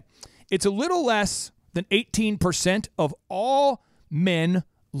Psychology Today, it's a little less than 18% of all men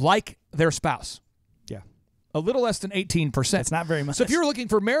like their spouse. Yeah. A little less than 18%. That's not very much. So if you're looking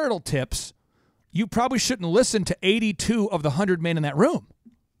for marital tips, you probably shouldn't listen to 82 of the 100 men in that room.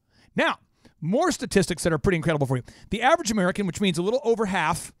 Now, more statistics that are pretty incredible for you. The average American, which means a little over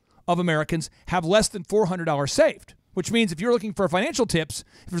half of Americans, have less than $400 saved, which means if you're looking for financial tips,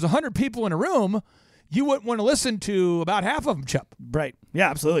 if there's 100 people in a room, you wouldn't want to listen to about half of them, Chup. Right. Yeah,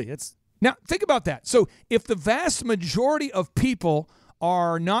 absolutely. Now, think about that. So if the vast majority of people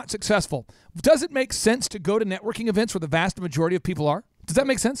are not successful, does it make sense to go to networking events where the vast majority of people are? Does that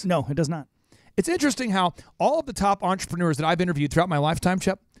make sense? No, it does not. It's interesting how all of the top entrepreneurs that I've interviewed throughout my lifetime,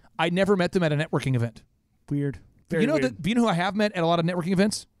 Chup, I never met them at a networking event. Weird. Very weird. You know who I have met at a lot of networking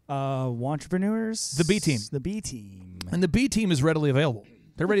events? Wantrepreneurs. The B team. The B team. And the B team is readily available.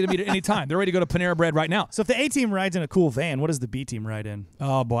 They're ready to meet at any time. They're ready to go to Panera Bread right now. So if the A team rides in a cool van, what does the B team ride in?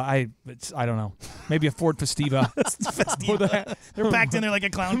 Oh boy, I don't know. Maybe a Ford Festiva. They're packed in there like a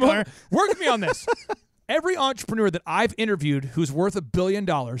clown car. Work with me on this. Every entrepreneur that I've interviewed who's worth $1 billion,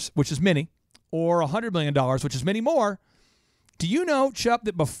 which is many, or $100 million, which is many more, do you know, Chup,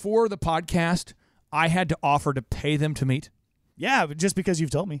 that before the podcast, I had to offer to pay them to meet? Yeah, just because you've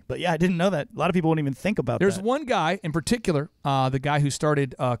told me. But yeah, I didn't know that. A lot of people wouldn't even think about There's that. one guy in particular, the guy who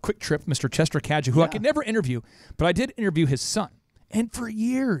started Quick Trip, Mr. Chester Cadger, who I could never interview, but I did interview his son. And for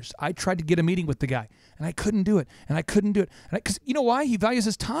years, I tried to get a meeting with the guy, and I couldn't do it, and I couldn't do it. Because you know why? He values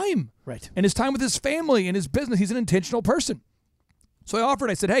his time. Right. And his time with his family and his business. He's an intentional person. So I offered,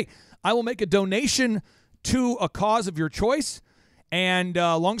 I said, hey, I will make a donation to a cause of your choice. And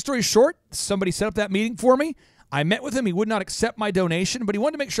long story short, somebody set up that meeting for me. I met with him. He would not accept my donation, but he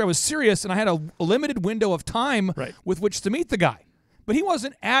wanted to make sure I was serious, and I had a limited window of time with which to meet the guy. But he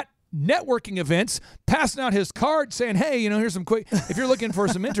wasn't at networking events passing out his card saying, hey, you know, here's some quick, if you're looking for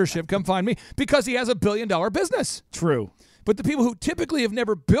some mentorship, come find me, because he has $1 billion business. True. But the people who typically have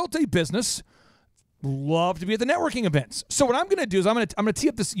never built a business love to be at the networking events. So what I'm going to do is I'm going to tee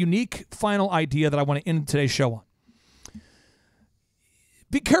up this unique final idea that I want to end today's show on.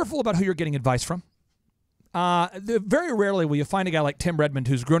 Be careful about who you're getting advice from. Very rarely will you find a guy like Tim Redmond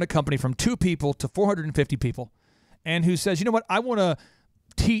who's grown a company from 2 people to 450 people and who says, you know what, I want to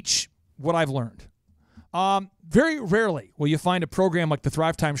teach what I've learned. Very rarely will you find a program like the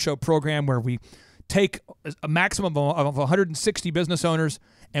Thrivetime Show program where we take a maximum of 160 business owners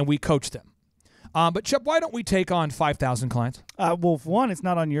and we coach them. But Chup, why don't we take on 5,000 clients? Well, for one, it's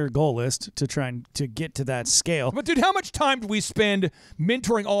not on your goal list to try and to get to that scale. But dude, how much time do we spend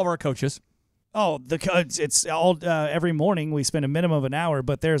mentoring all of our coaches? Oh, it's all every morning we spend a minimum of an hour,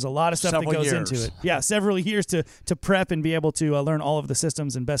 but there's a lot of stuff that goes into it. Yeah, several years to prep and be able to learn all of the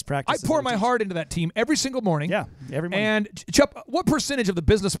systems and best practices. I pour my heart into that team every single morning. Yeah, every morning. And Chup, what percentage of the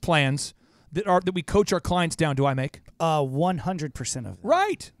business plans that we coach our clients down do I make? 100% of them.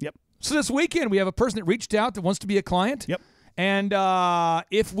 Right. Yep. So this weekend we have a person that reached out that wants to be a client. Yep. And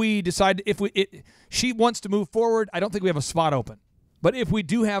if we decide she wants to move forward, I don't think we have a spot open. But if we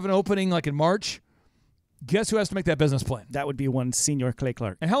do have an opening like in March, guess who has to make that business plan? That would be one Senior Clay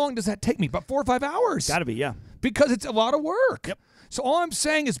Clark. And how long does that take me? About 4 or 5 hours. Got to be, yeah. Because it's a lot of work. Yep. So all I'm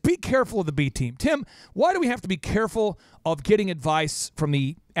saying is be careful of the B team. Tim, why do we have to be careful of getting advice from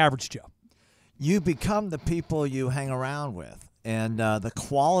the average Joe? You become the people you hang around with. And the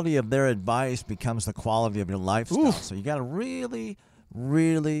quality of their advice becomes the quality of your lifestyle. Oof. So you got to really,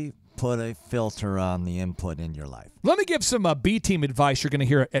 really put a filter on the input in your life. Let me give some B team advice you're going to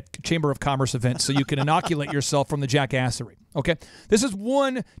hear at Chamber of Commerce events so you can inoculate yourself from the jackassery. Okay? This is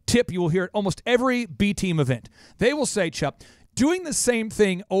one tip you will hear at almost every B team event. They will say, Chuck, doing the same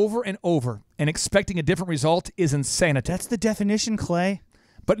thing over and over and expecting a different result is insanity. That's the definition, Clay.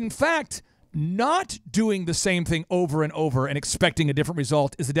 But in fact, not doing the same thing over and over and expecting a different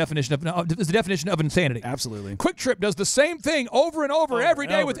result is the definition of insanity. Absolutely. Quick Trip does the same thing over and over every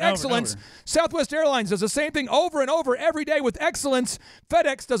day with excellence. Southwest Airlines does the same thing over and over every day with excellence.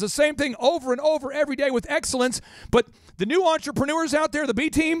 FedEx does the same thing over and over every day with excellence. But the new entrepreneurs out there, the B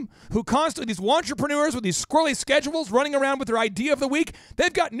team, who constantly, these Wantrepreneurs with these squirrely schedules running around with their idea of the week,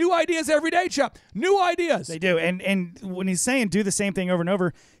 they've got new ideas every day, Chuck. New ideas. They do. And when he's saying do the same thing over and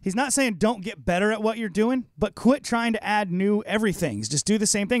over, he's not saying don't get better at what you're doing, but quit trying to add new everythings. Just do the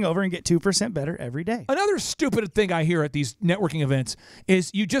same thing over and get 2% better every day. Another stupid thing I hear at these networking events is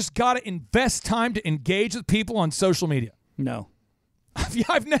you just got to invest time to engage with people on social media. No. I've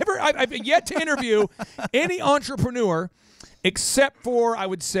yet to interview any entrepreneur except for, I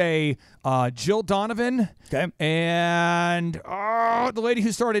would say, Jill Donovan and the lady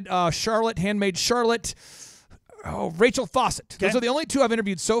who started Charlotte, Handmade Charlotte, Rachel Fawcett. Those are the only two I've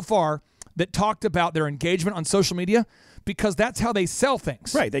interviewed so far that talked about their engagement on social media, because that's how they sell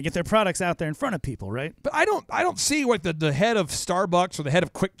things. Right. They get their products out there in front of people, right? But I don't see what the head of Starbucks or the head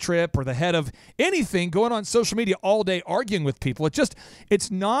of Quick Trip or the head of anything going on social media all day arguing with people.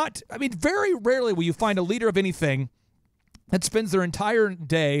 It's not, I mean, very rarely will you find a leader of anything that spends their entire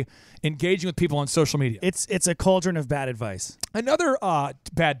day engaging with people on social media. It's a cauldron of bad advice. Another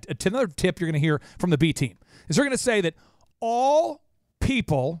tip you're going to hear from the B team is they're going to say that all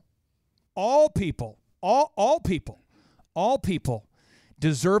people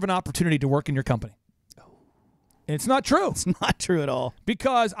deserve an opportunity to work in your company. And it's not true. It's not true at all.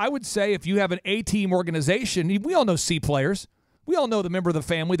 Because I would say if you have an A-team organization, we all know C players. We all know the member of the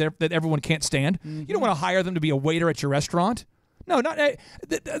family that everyone can't stand. Mm-hmm. You don't want to hire them to be a waiter at your restaurant. No, not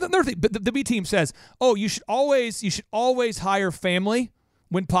another thing. But the B team says, you should always hire family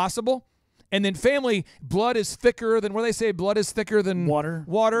when possible. And then family, blood is thicker than, what do they say? Blood is thicker than water.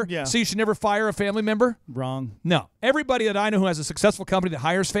 Water. Yeah. So you should never fire a family member? Wrong. No. Everybody that I know who has a successful company that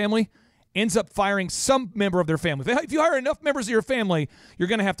hires family ends up firing some member of their family. If you hire enough members of your family, you're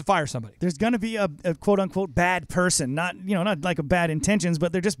going to have to fire somebody. There's going to be a quote-unquote bad person. Not like a bad intentions,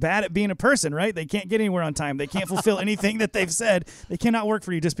 but they're just bad at being a person, right? They can't get anywhere on time. They can't fulfill anything that they've said. They cannot work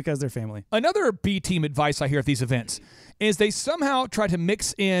for you just because they're family. Another B team advice I hear at these events is they somehow try to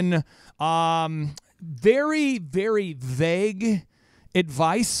mix in very, very vague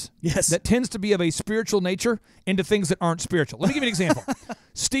advice that tends to be of a spiritual nature into things that aren't spiritual. Let me give you an example.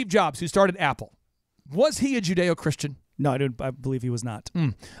 Steve Jobs, who started Apple, was he a Judeo-Christian? No, I believe he was not.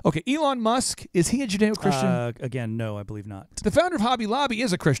 Okay, Elon Musk, is he a Judeo-Christian? Again, no, I believe not. The founder of Hobby Lobby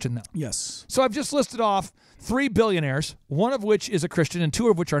is a Christian, though. Yes. So I've just listed off 3 billionaires, one of which is a Christian and 2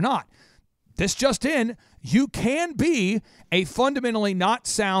 of which are not. This just in, you can be a fundamentally not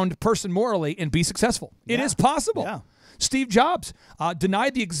sound person morally and be successful. It is possible. Yeah. Steve Jobs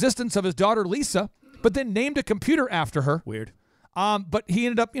denied the existence of his daughter Lisa, but then named a computer after her. Weird. But he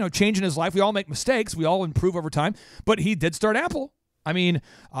ended up, changing his life. We all make mistakes. We all improve over time. But he did start Apple. I mean,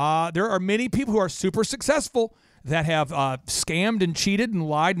 there are many people who are super successful that have scammed and cheated and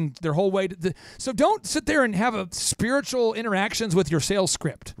lied and their whole way. So don't sit there and have spiritual interactions with your sales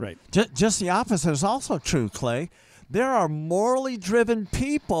script. Right. Just the opposite is also true, Clay. There are morally driven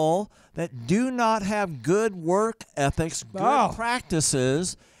people that do not have good work ethics, good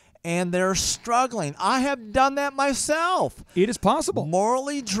practices, and they're struggling. I have done that myself. It is possible.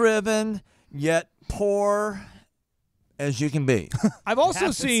 Morally driven, yet poor as you can be. I've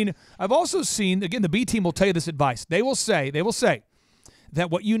also seen, again, the B team will tell you this advice. They will say that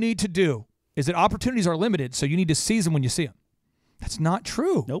what you need to do is that opportunities are limited, so you need to seize them when you see them. That's not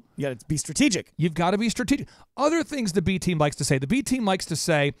true. Nope. You got to be strategic. You've got to be strategic. Other things the B team likes to say. The B team likes to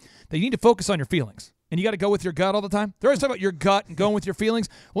say that you need to focus on your feelings. And you got to go with your gut all the time. They're always talking about your gut and going with your feelings.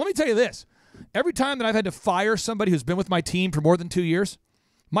 Well, let me tell you this. Every time that I've had to fire somebody who's been with my team for more than 2 years,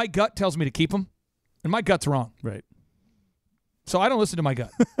 my gut tells me to keep them. And my gut's wrong. Right. So I don't listen to my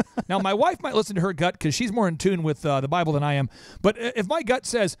gut. Now, my wife might listen to her gut because she's more in tune with the Bible than I am. But if my gut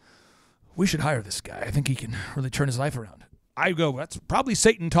says, we should hire this guy, I think he can really turn his life around. I go, that's probably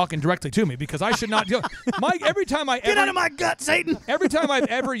Satan talking directly to me because I should not do every time I Get out of my gut, Satan. Every time I've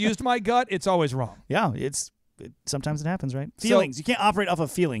ever used my gut, it's always wrong. Yeah, sometimes it happens, right? Feelings. You can't operate off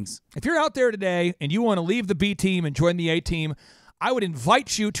of feelings. If you're out there today and you want to leave the B team and join the A team, I would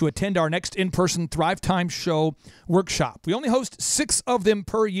invite you to attend our next in-person Thrivetime Show workshop. We only host 6 of them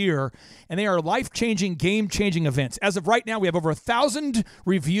per year, and they are life-changing, game-changing events. As of right now, we have over 1,000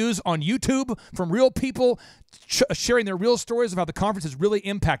 reviews on YouTube from real people sharing their real stories of how the conference has really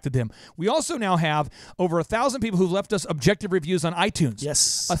impacted them. We also now have over 1,000 people who've left us objective reviews on iTunes.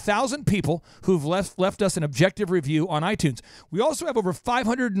 Yes. 1,000 people who've left us an objective review on iTunes. We also have over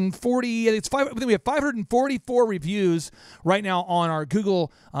 540, I think we have 544 reviews right now on our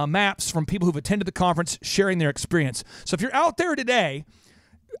Google Maps from people who've attended the conference sharing their experience. So if you're out there today,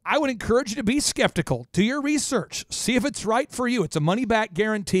 I would encourage you to be skeptical. Do your research. See if it's right for you. It's a money-back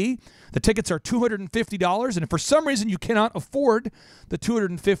guarantee. The tickets are $250, and if for some reason you cannot afford the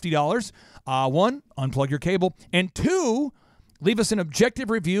 $250, 1, unplug your cable, and 2, leave us an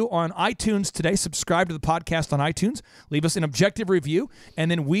objective review on iTunes today. Subscribe to the podcast on iTunes. Leave us an objective review, and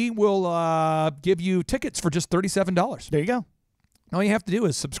then we will give you tickets for just $37. There you go. All you have to do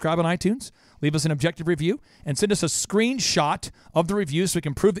is subscribe on iTunes, leave us an objective review, and send us a screenshot of the review so we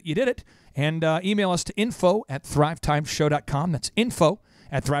can prove that you did it, and email us to info@thrivetimeshow.com. That's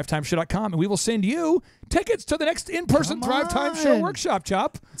info@thrivetimeshow.com, and we will send you tickets to the next in-person Thrivetime Show workshop,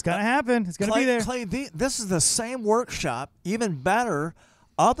 Chop. It's going to happen. It's going to be there. Clay, this is the same workshop. Even better,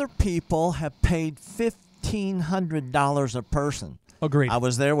 other people have paid $1,500 a person. Agreed. I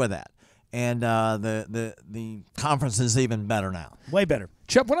was there with that. And the conference is even better now. Way better.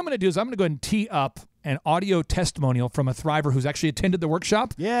 Chuck, what I'm going to do is I'm going to go ahead and tee up an audio testimonial from a Thriver who's actually attended the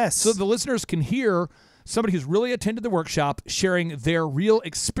workshop. Yes. So the listeners can hear somebody who's really attended the workshop sharing their real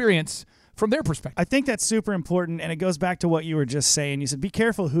experience from their perspective. I think that's super important, and it goes back to what you were just saying. You said be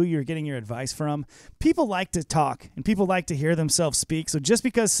careful who you're getting your advice from. People like to talk, and people like to hear themselves speak. So just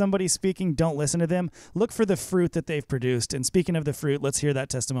because somebody's speaking, don't listen to them. Look for the fruit that they've produced. And speaking of the fruit, let's hear that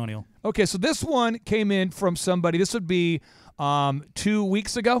testimonial. Okay, so this one came in from somebody. This would be 2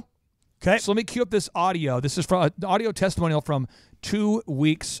 weeks ago. Okay. So let me cue up this audio. This is from an audio testimonial from 2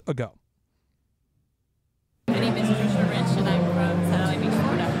 weeks ago. My name is Trisha Rich, and I'm from Satellite Beach,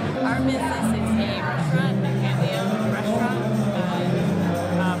 Florida. Our business is a restaurant, a family-owned restaurant,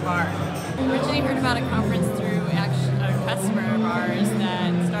 bar. Originally heard about a conference through a customer of ours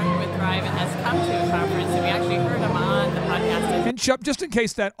that started with Thrive and has come to a conference, and we actually heard them on the podcast. And Chuck, just in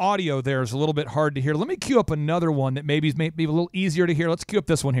case that audio there is a little bit hard to hear, let me cue up another one that maybe a little easier to hear. Let's cue up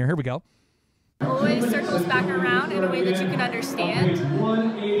this one here. Here we go. Always circles back around in a way that you can understand,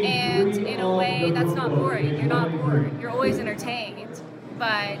 and in a way that's not boring. You're not bored. You're always entertained,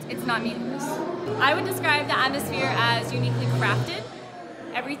 but it's not meaningless. I would describe the atmosphere as uniquely crafted.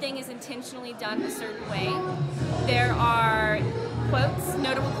 Everything is intentionally done a certain way. There are quotes,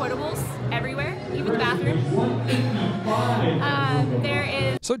 notable quotables everywhere, even the bathroom. There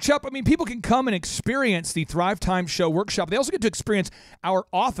is. So, Chuck, I mean, people can come and experience the Thrivetime Show workshop. They also get to experience our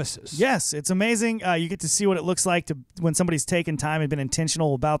offices. Yes, it's amazing. You get to see what it looks like when somebody's taken time and been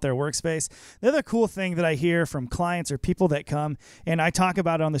intentional about their workspace. The other cool thing that I hear from clients or people that come, and I talk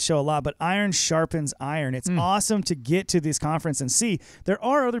about it on the show a lot, but iron sharpens iron. It's awesome to get to this conference and see there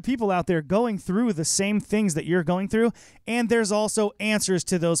are other people out there going through the same things that you're going through, and there's also answers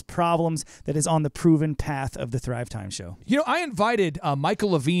to those problems that is on the proven path of the Thrivetime Show. You know, I invited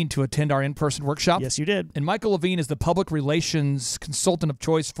Michael Levine to attend our in-person workshop. Yes, you did. And Michael Levine is the public relations consultant of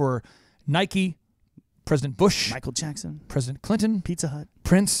choice for Nike, President Bush, Michael Jackson, President Clinton, Pizza Hut,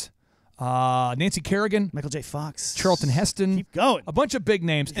 Prince, Nancy Kerrigan, Michael J. Fox, Charlton Heston. Keep going. A bunch of big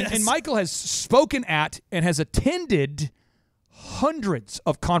names. Yes. And Michael has spoken at and has attended hundreds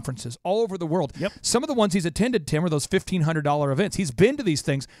of conferences all over the world. Yep. Some of the ones he's attended, Tim, are those $1,500 events. He's been to these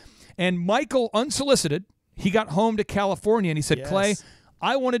things. And Michael, unsolicited, he got home to California and he said, Yes. Clay,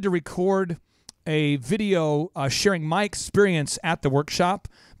 I wanted to record a video sharing my experience at the workshop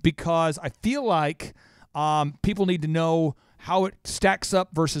because I feel like people need to know how it stacks up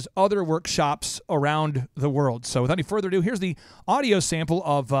versus other workshops around the world. So without any further ado, here's the audio sample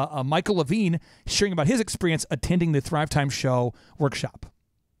of Michael Levine sharing about his experience attending the Thrivetime Show workshop.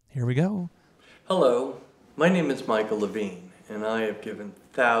 Here we go. Hello, my name is Michael Levine, and I have given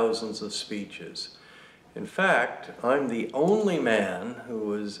thousands of speeches. In fact, I'm the only man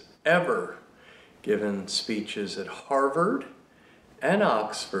who has ever given speeches at Harvard and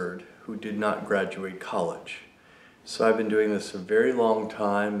Oxford who did not graduate college. So I've been doing this a very long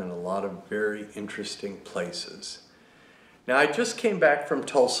time in a lot of very interesting places. Now, I just came back from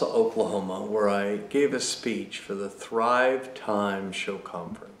Tulsa, Oklahoma, where I gave a speech for the Thrivetime Show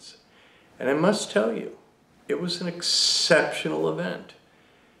Conference. And I must tell you, it was an exceptional event,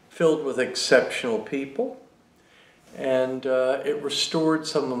 filled with exceptional people, and it restored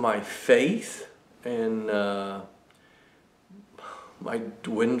some of my faith in my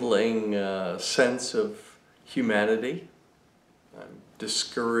dwindling sense of humanity. I'm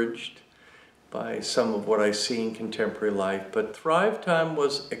discouraged by some of what I see in contemporary life, but Thrivetime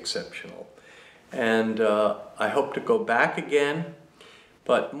was exceptional. And I hope to go back again,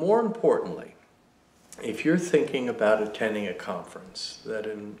 but more importantly, if you're thinking about attending a conference that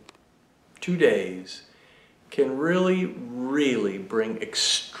in 2 days can really, really bring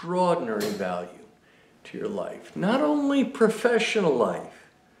extraordinary value to your life, not only professional life,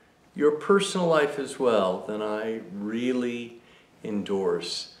 your personal life as well, then I really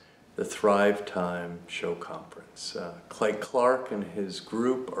endorse the Thrivetime Show Conference. Clay Clark and his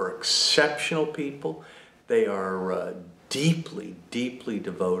group are exceptional people. They are deeply, deeply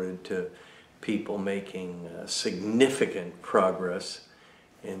devoted to people making significant progress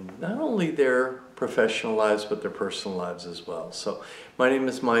in not only their professional lives, but their personal lives as well. So my name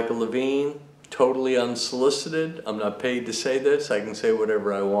is Michael Levine, totally unsolicited. I'm not paid to say this. I can say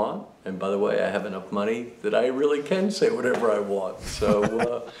whatever I want. And by the way, I have enough money that I really can say whatever I want.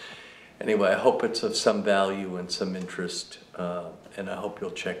 So anyway, I hope it's of some value and some interest, and I hope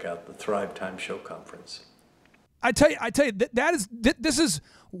you'll check out the Thrivetime Show Conference. I tell you, this is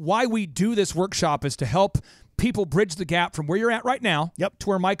why we do this workshop, is to help people bridge the gap from where you're at right now to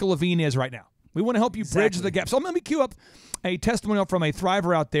where Michael Levine is right now. We want to help you bridge the gap. So let me cue up a testimonial from a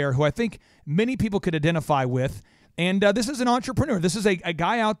thriver out there who I think many people could identify with. And this is an entrepreneur. This is a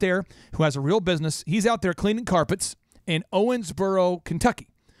guy out there who has a real business. He's out there cleaning carpets in Owensboro, Kentucky.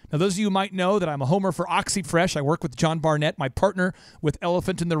 Now, those of you might know that I'm a homer for OxyFresh. I work with John Barnett, my partner with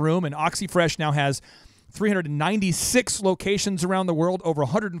Elephant in the Room, and OxyFresh now has 396 locations around the world, over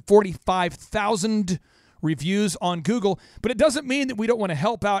 145,000 reviews on Google. But it doesn't mean that we don't want to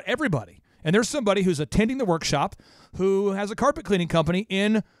help out everybody. And there's somebody who's attending the workshop who has a carpet cleaning company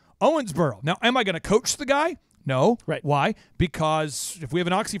in Owensboro. Now, am I going to coach the guy? No. Right. Why? Because if we have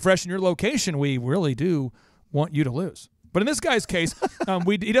an OxyFresh in your location, we really do want you to lose. But in this guy's case,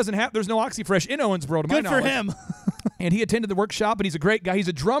 he doesn't have. There's no OxyFresh in Owensboro, to my knowledge. Good for him. And he attended the workshop, and he's a great guy. He's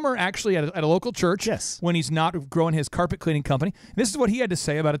a drummer, actually, at a local church. Yes. When he's not growing his carpet cleaning company. And this is what he had to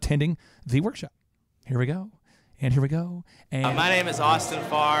say about attending the workshop. Here we go. And here we go. And my name is Austin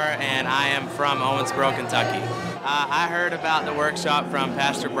Farr, and I am from Owensboro, Kentucky. I heard about the workshop from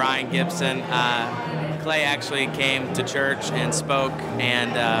Pastor Brian Gibson. Clay actually came to church and spoke,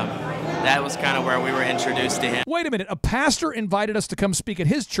 and that was kind of where we were introduced to him. Wait a minute. A pastor invited us to come speak at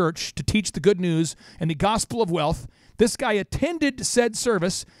his church to teach the good news and the gospel of wealth. This guy attended said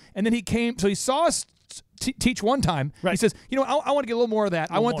service, and then he came. So he saw us teach one time. Right. He says, I want to get a little more of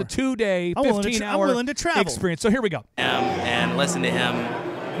that. I want the 2-day, 15-hour willing to travel experience. So here we go. And listen to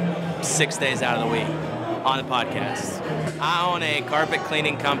him 6 days out of the week on the podcast. I own a carpet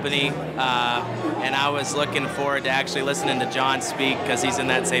cleaning company, and I was looking forward to actually listening to John speak because he's in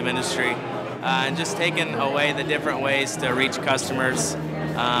that same industry, and just taking away the different ways to reach customers,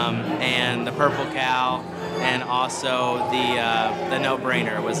 and the Purple Cow, and also the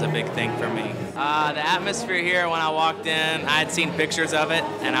no-brainer was a big thing for me. The atmosphere here, when I walked in, I had seen pictures of it,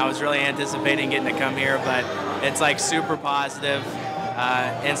 and I was really anticipating getting to come here, but it's like super positive,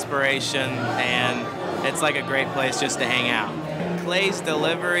 inspiration, and it's like a great place just to hang out. Clay's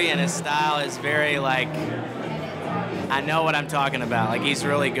delivery and his style is very I know what I'm talking about. Like, he's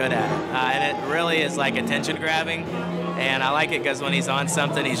really good at it. And it really is like attention grabbing. And I like it because when he's on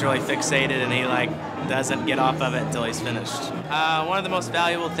something, he's really fixated and he doesn't get off of it until he's finished. One of the most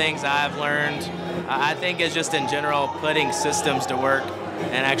valuable things I've learned, I think, is just in general putting systems to work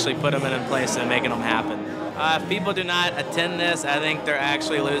and actually put them in place and making them happen. If people do not attend this, I think they're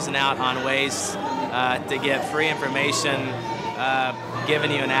actually losing out on ways to get free information,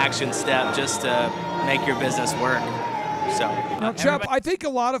 giving you an action step just to make your business work. So, now, Chubb, I think a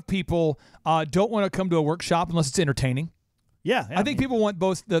lot of people don't want to come to a workshop unless it's entertaining. Yeah. I think people want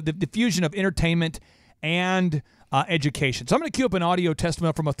both the fusion of entertainment and education. So I'm going to cue up an audio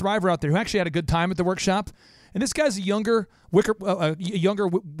testimonial from a thriver out there who actually had a good time at the workshop. And this guy's a younger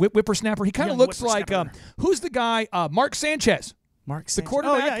whippersnapper. He kind of looks like, who's the guy? Mark Sanchez. The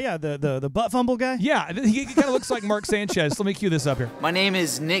quarterback? Oh, yeah, the butt fumble guy? Yeah, he kind of looks like Mark Sanchez. Let me cue this up here. My name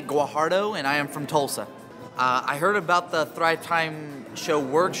is Nick Guajardo, and I am from Tulsa. I heard about the Thrivetime Show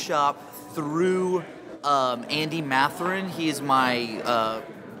workshop through Andy Matherin. He is my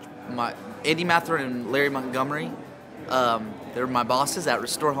Andy Matherin and Larry Montgomery. They're my bosses at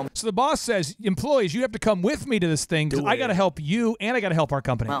Restore Home. So the boss says, employees, you have to come with me to this thing because I got to help you and I got to help our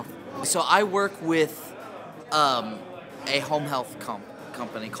company. Well, so I work with a home health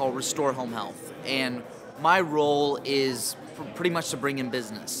company called Restore Home Health, and my role is pretty much to bring in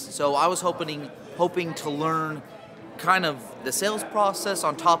business. So I was hoping to learn kind of the sales process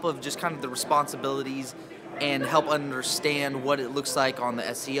on top of just kind of the responsibilities and help understand what it looks like on the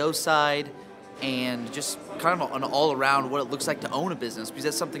SEO side and just kind of an all-around what it looks like to own a business, because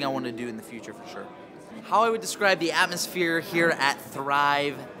that's something I want to do in the future for sure. How I would describe the atmosphere here at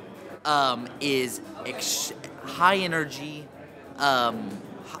Thrive is high energy,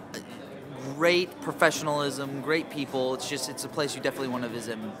 great professionalism, great people. It's a place you definitely want to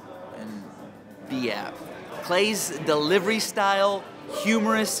visit and be at. Clay's delivery style,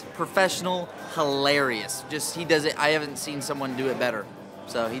 humorous, professional, hilarious. Just he does it. I haven't seen someone do it better.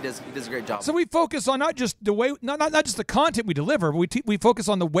 So he does a great job. So we focus on not just the way, not just the content we deliver, but we focus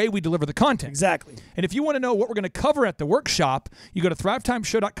on the way we deliver the content. Exactly. And if you want to know what we're going to cover at the workshop, you go to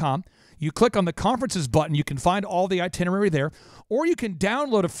thrivetimeshow.com. You click on the conferences button. You can find all the itinerary there, or you can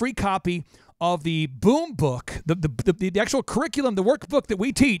download a free copy of the Boom Book, the actual curriculum, the workbook that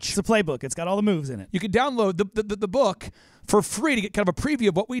we teach. It's a playbook. It's got all the moves in it. You can download the book for free to get kind of a preview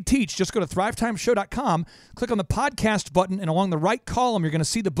of what we teach. Just go to thrivetimeshow.com, click on the podcast button, and along the right column, you're going to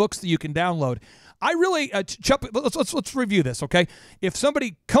see the books that you can download. I really, Chuck, let's review this, okay? If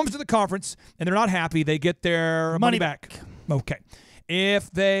somebody comes to the conference and they're not happy, they get their money back. Okay.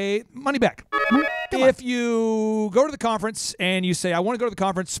 Money back. If you go to the conference and you say, I want to go to the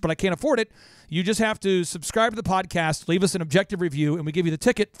conference, but I can't afford it, you just have to subscribe to the podcast, leave us an objective review, and we give you the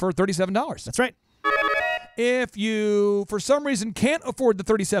ticket for $37. That's right. If you, for some reason, can't afford the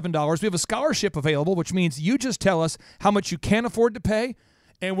 $37, we have a scholarship available, which means you just tell us how much you can afford to pay,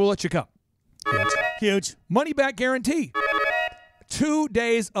 and we'll let you come. Huge. Money back guarantee. 2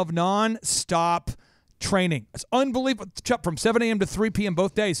 days of non-stop training. It's unbelievable. Chuck, from 7 a.m. to 3 p.m.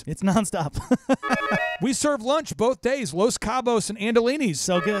 both days. It's nonstop. We serve lunch both days. Los Cabos and Andolini's.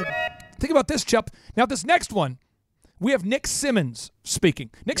 So good. Think about this, Chuck. Now, this next one, we have Nick Simmons speaking.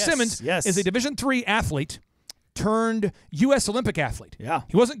 Nick Simmons is a Division III athlete turned U.S. Olympic athlete. Yeah.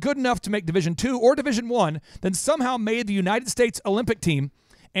 He wasn't good enough to make Division II or Division I, then somehow made the United States Olympic team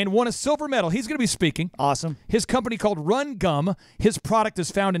and won a silver medal. He's going to be speaking. Awesome. His company called Run Gum. His product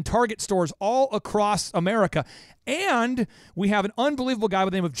is found in Target stores all across America. And we have an unbelievable guy by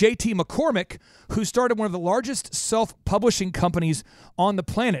the name of J.T. McCormick, who started one of the largest self-publishing companies on the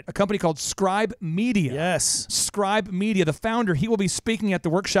planet, a company called Scribe Media. Yes. Scribe Media, the founder, he will be speaking at the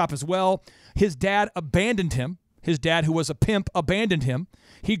workshop as well. His dad abandoned him. His dad, who was a pimp, abandoned him.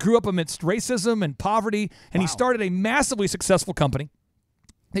 He grew up amidst racism and poverty, and he started a massively successful company.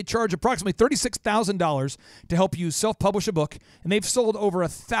 They charge approximately $36,000 to help you self-publish a book, and they've sold over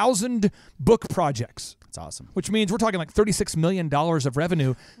 1,000 book projects. That's awesome. Which means we're talking like $36 million of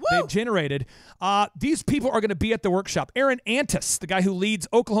revenue they've generated. These people are going to be at the workshop. Aaron Antis, the guy who leads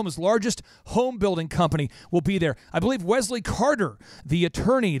Oklahoma's largest home building company, will be there. I believe Wesley Carter, the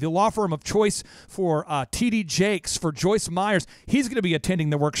attorney, the law firm of choice for T.D. Jakes, for Joyce Myers, he's going to be attending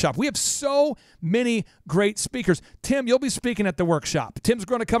the workshop. We have so many great speakers. Tim, you'll be speaking at the workshop. Tim's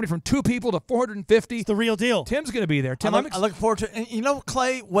grown a company from 2 people to 450. It's the real deal. Tim's going to be there. Tim, I look forward to it. And you know,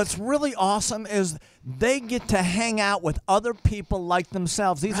 Clay, what's really awesome is they get to hang out with other people like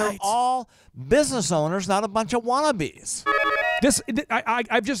themselves. These are all business owners, not a bunch of wannabes.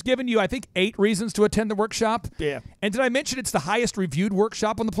 I've just given you, I think, 8 reasons to attend the workshop. Yeah. And did I mention it's the highest reviewed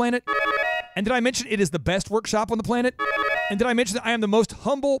workshop on the planet? And did I mention it is the best workshop on the planet? And did I mention that I am the most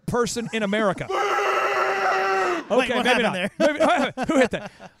humble person in America? Okay, what maybe happened not. Who hit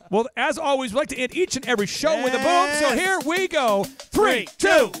that? Well, as always, we like to end each and every show with a boom. So here we go. 3,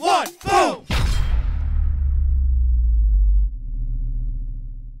 2, 1, boom!